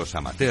torneos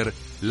amateur,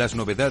 las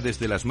novedades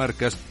de las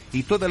marcas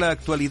y toda la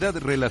actualidad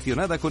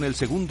relacionada con el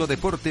segundo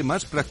deporte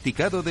más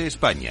practicado de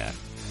España.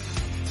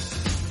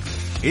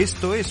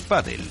 Esto es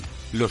Pádel,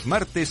 los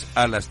martes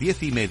a las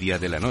 10:30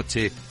 de la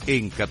noche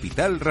en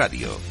Capital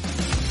Radio.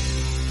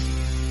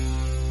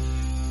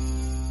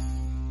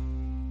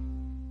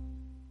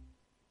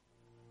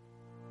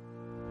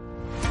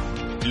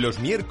 Los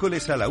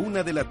miércoles a la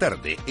 1 de la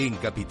tarde en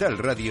Capital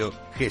Radio,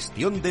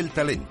 Gestión del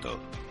Talento.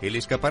 El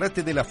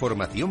escaparate de la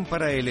formación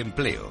para el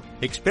empleo.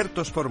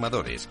 Expertos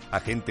formadores,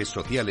 agentes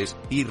sociales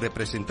y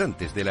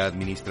representantes de la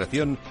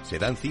administración se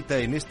dan cita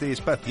en este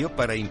espacio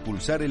para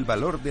impulsar el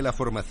valor de la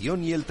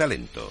formación y el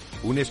talento.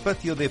 Un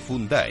espacio de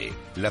Fundae,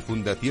 la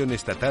Fundación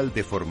Estatal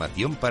de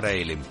Formación para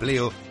el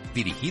Empleo,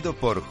 dirigido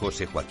por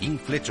José Joaquín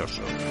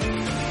Flechoso.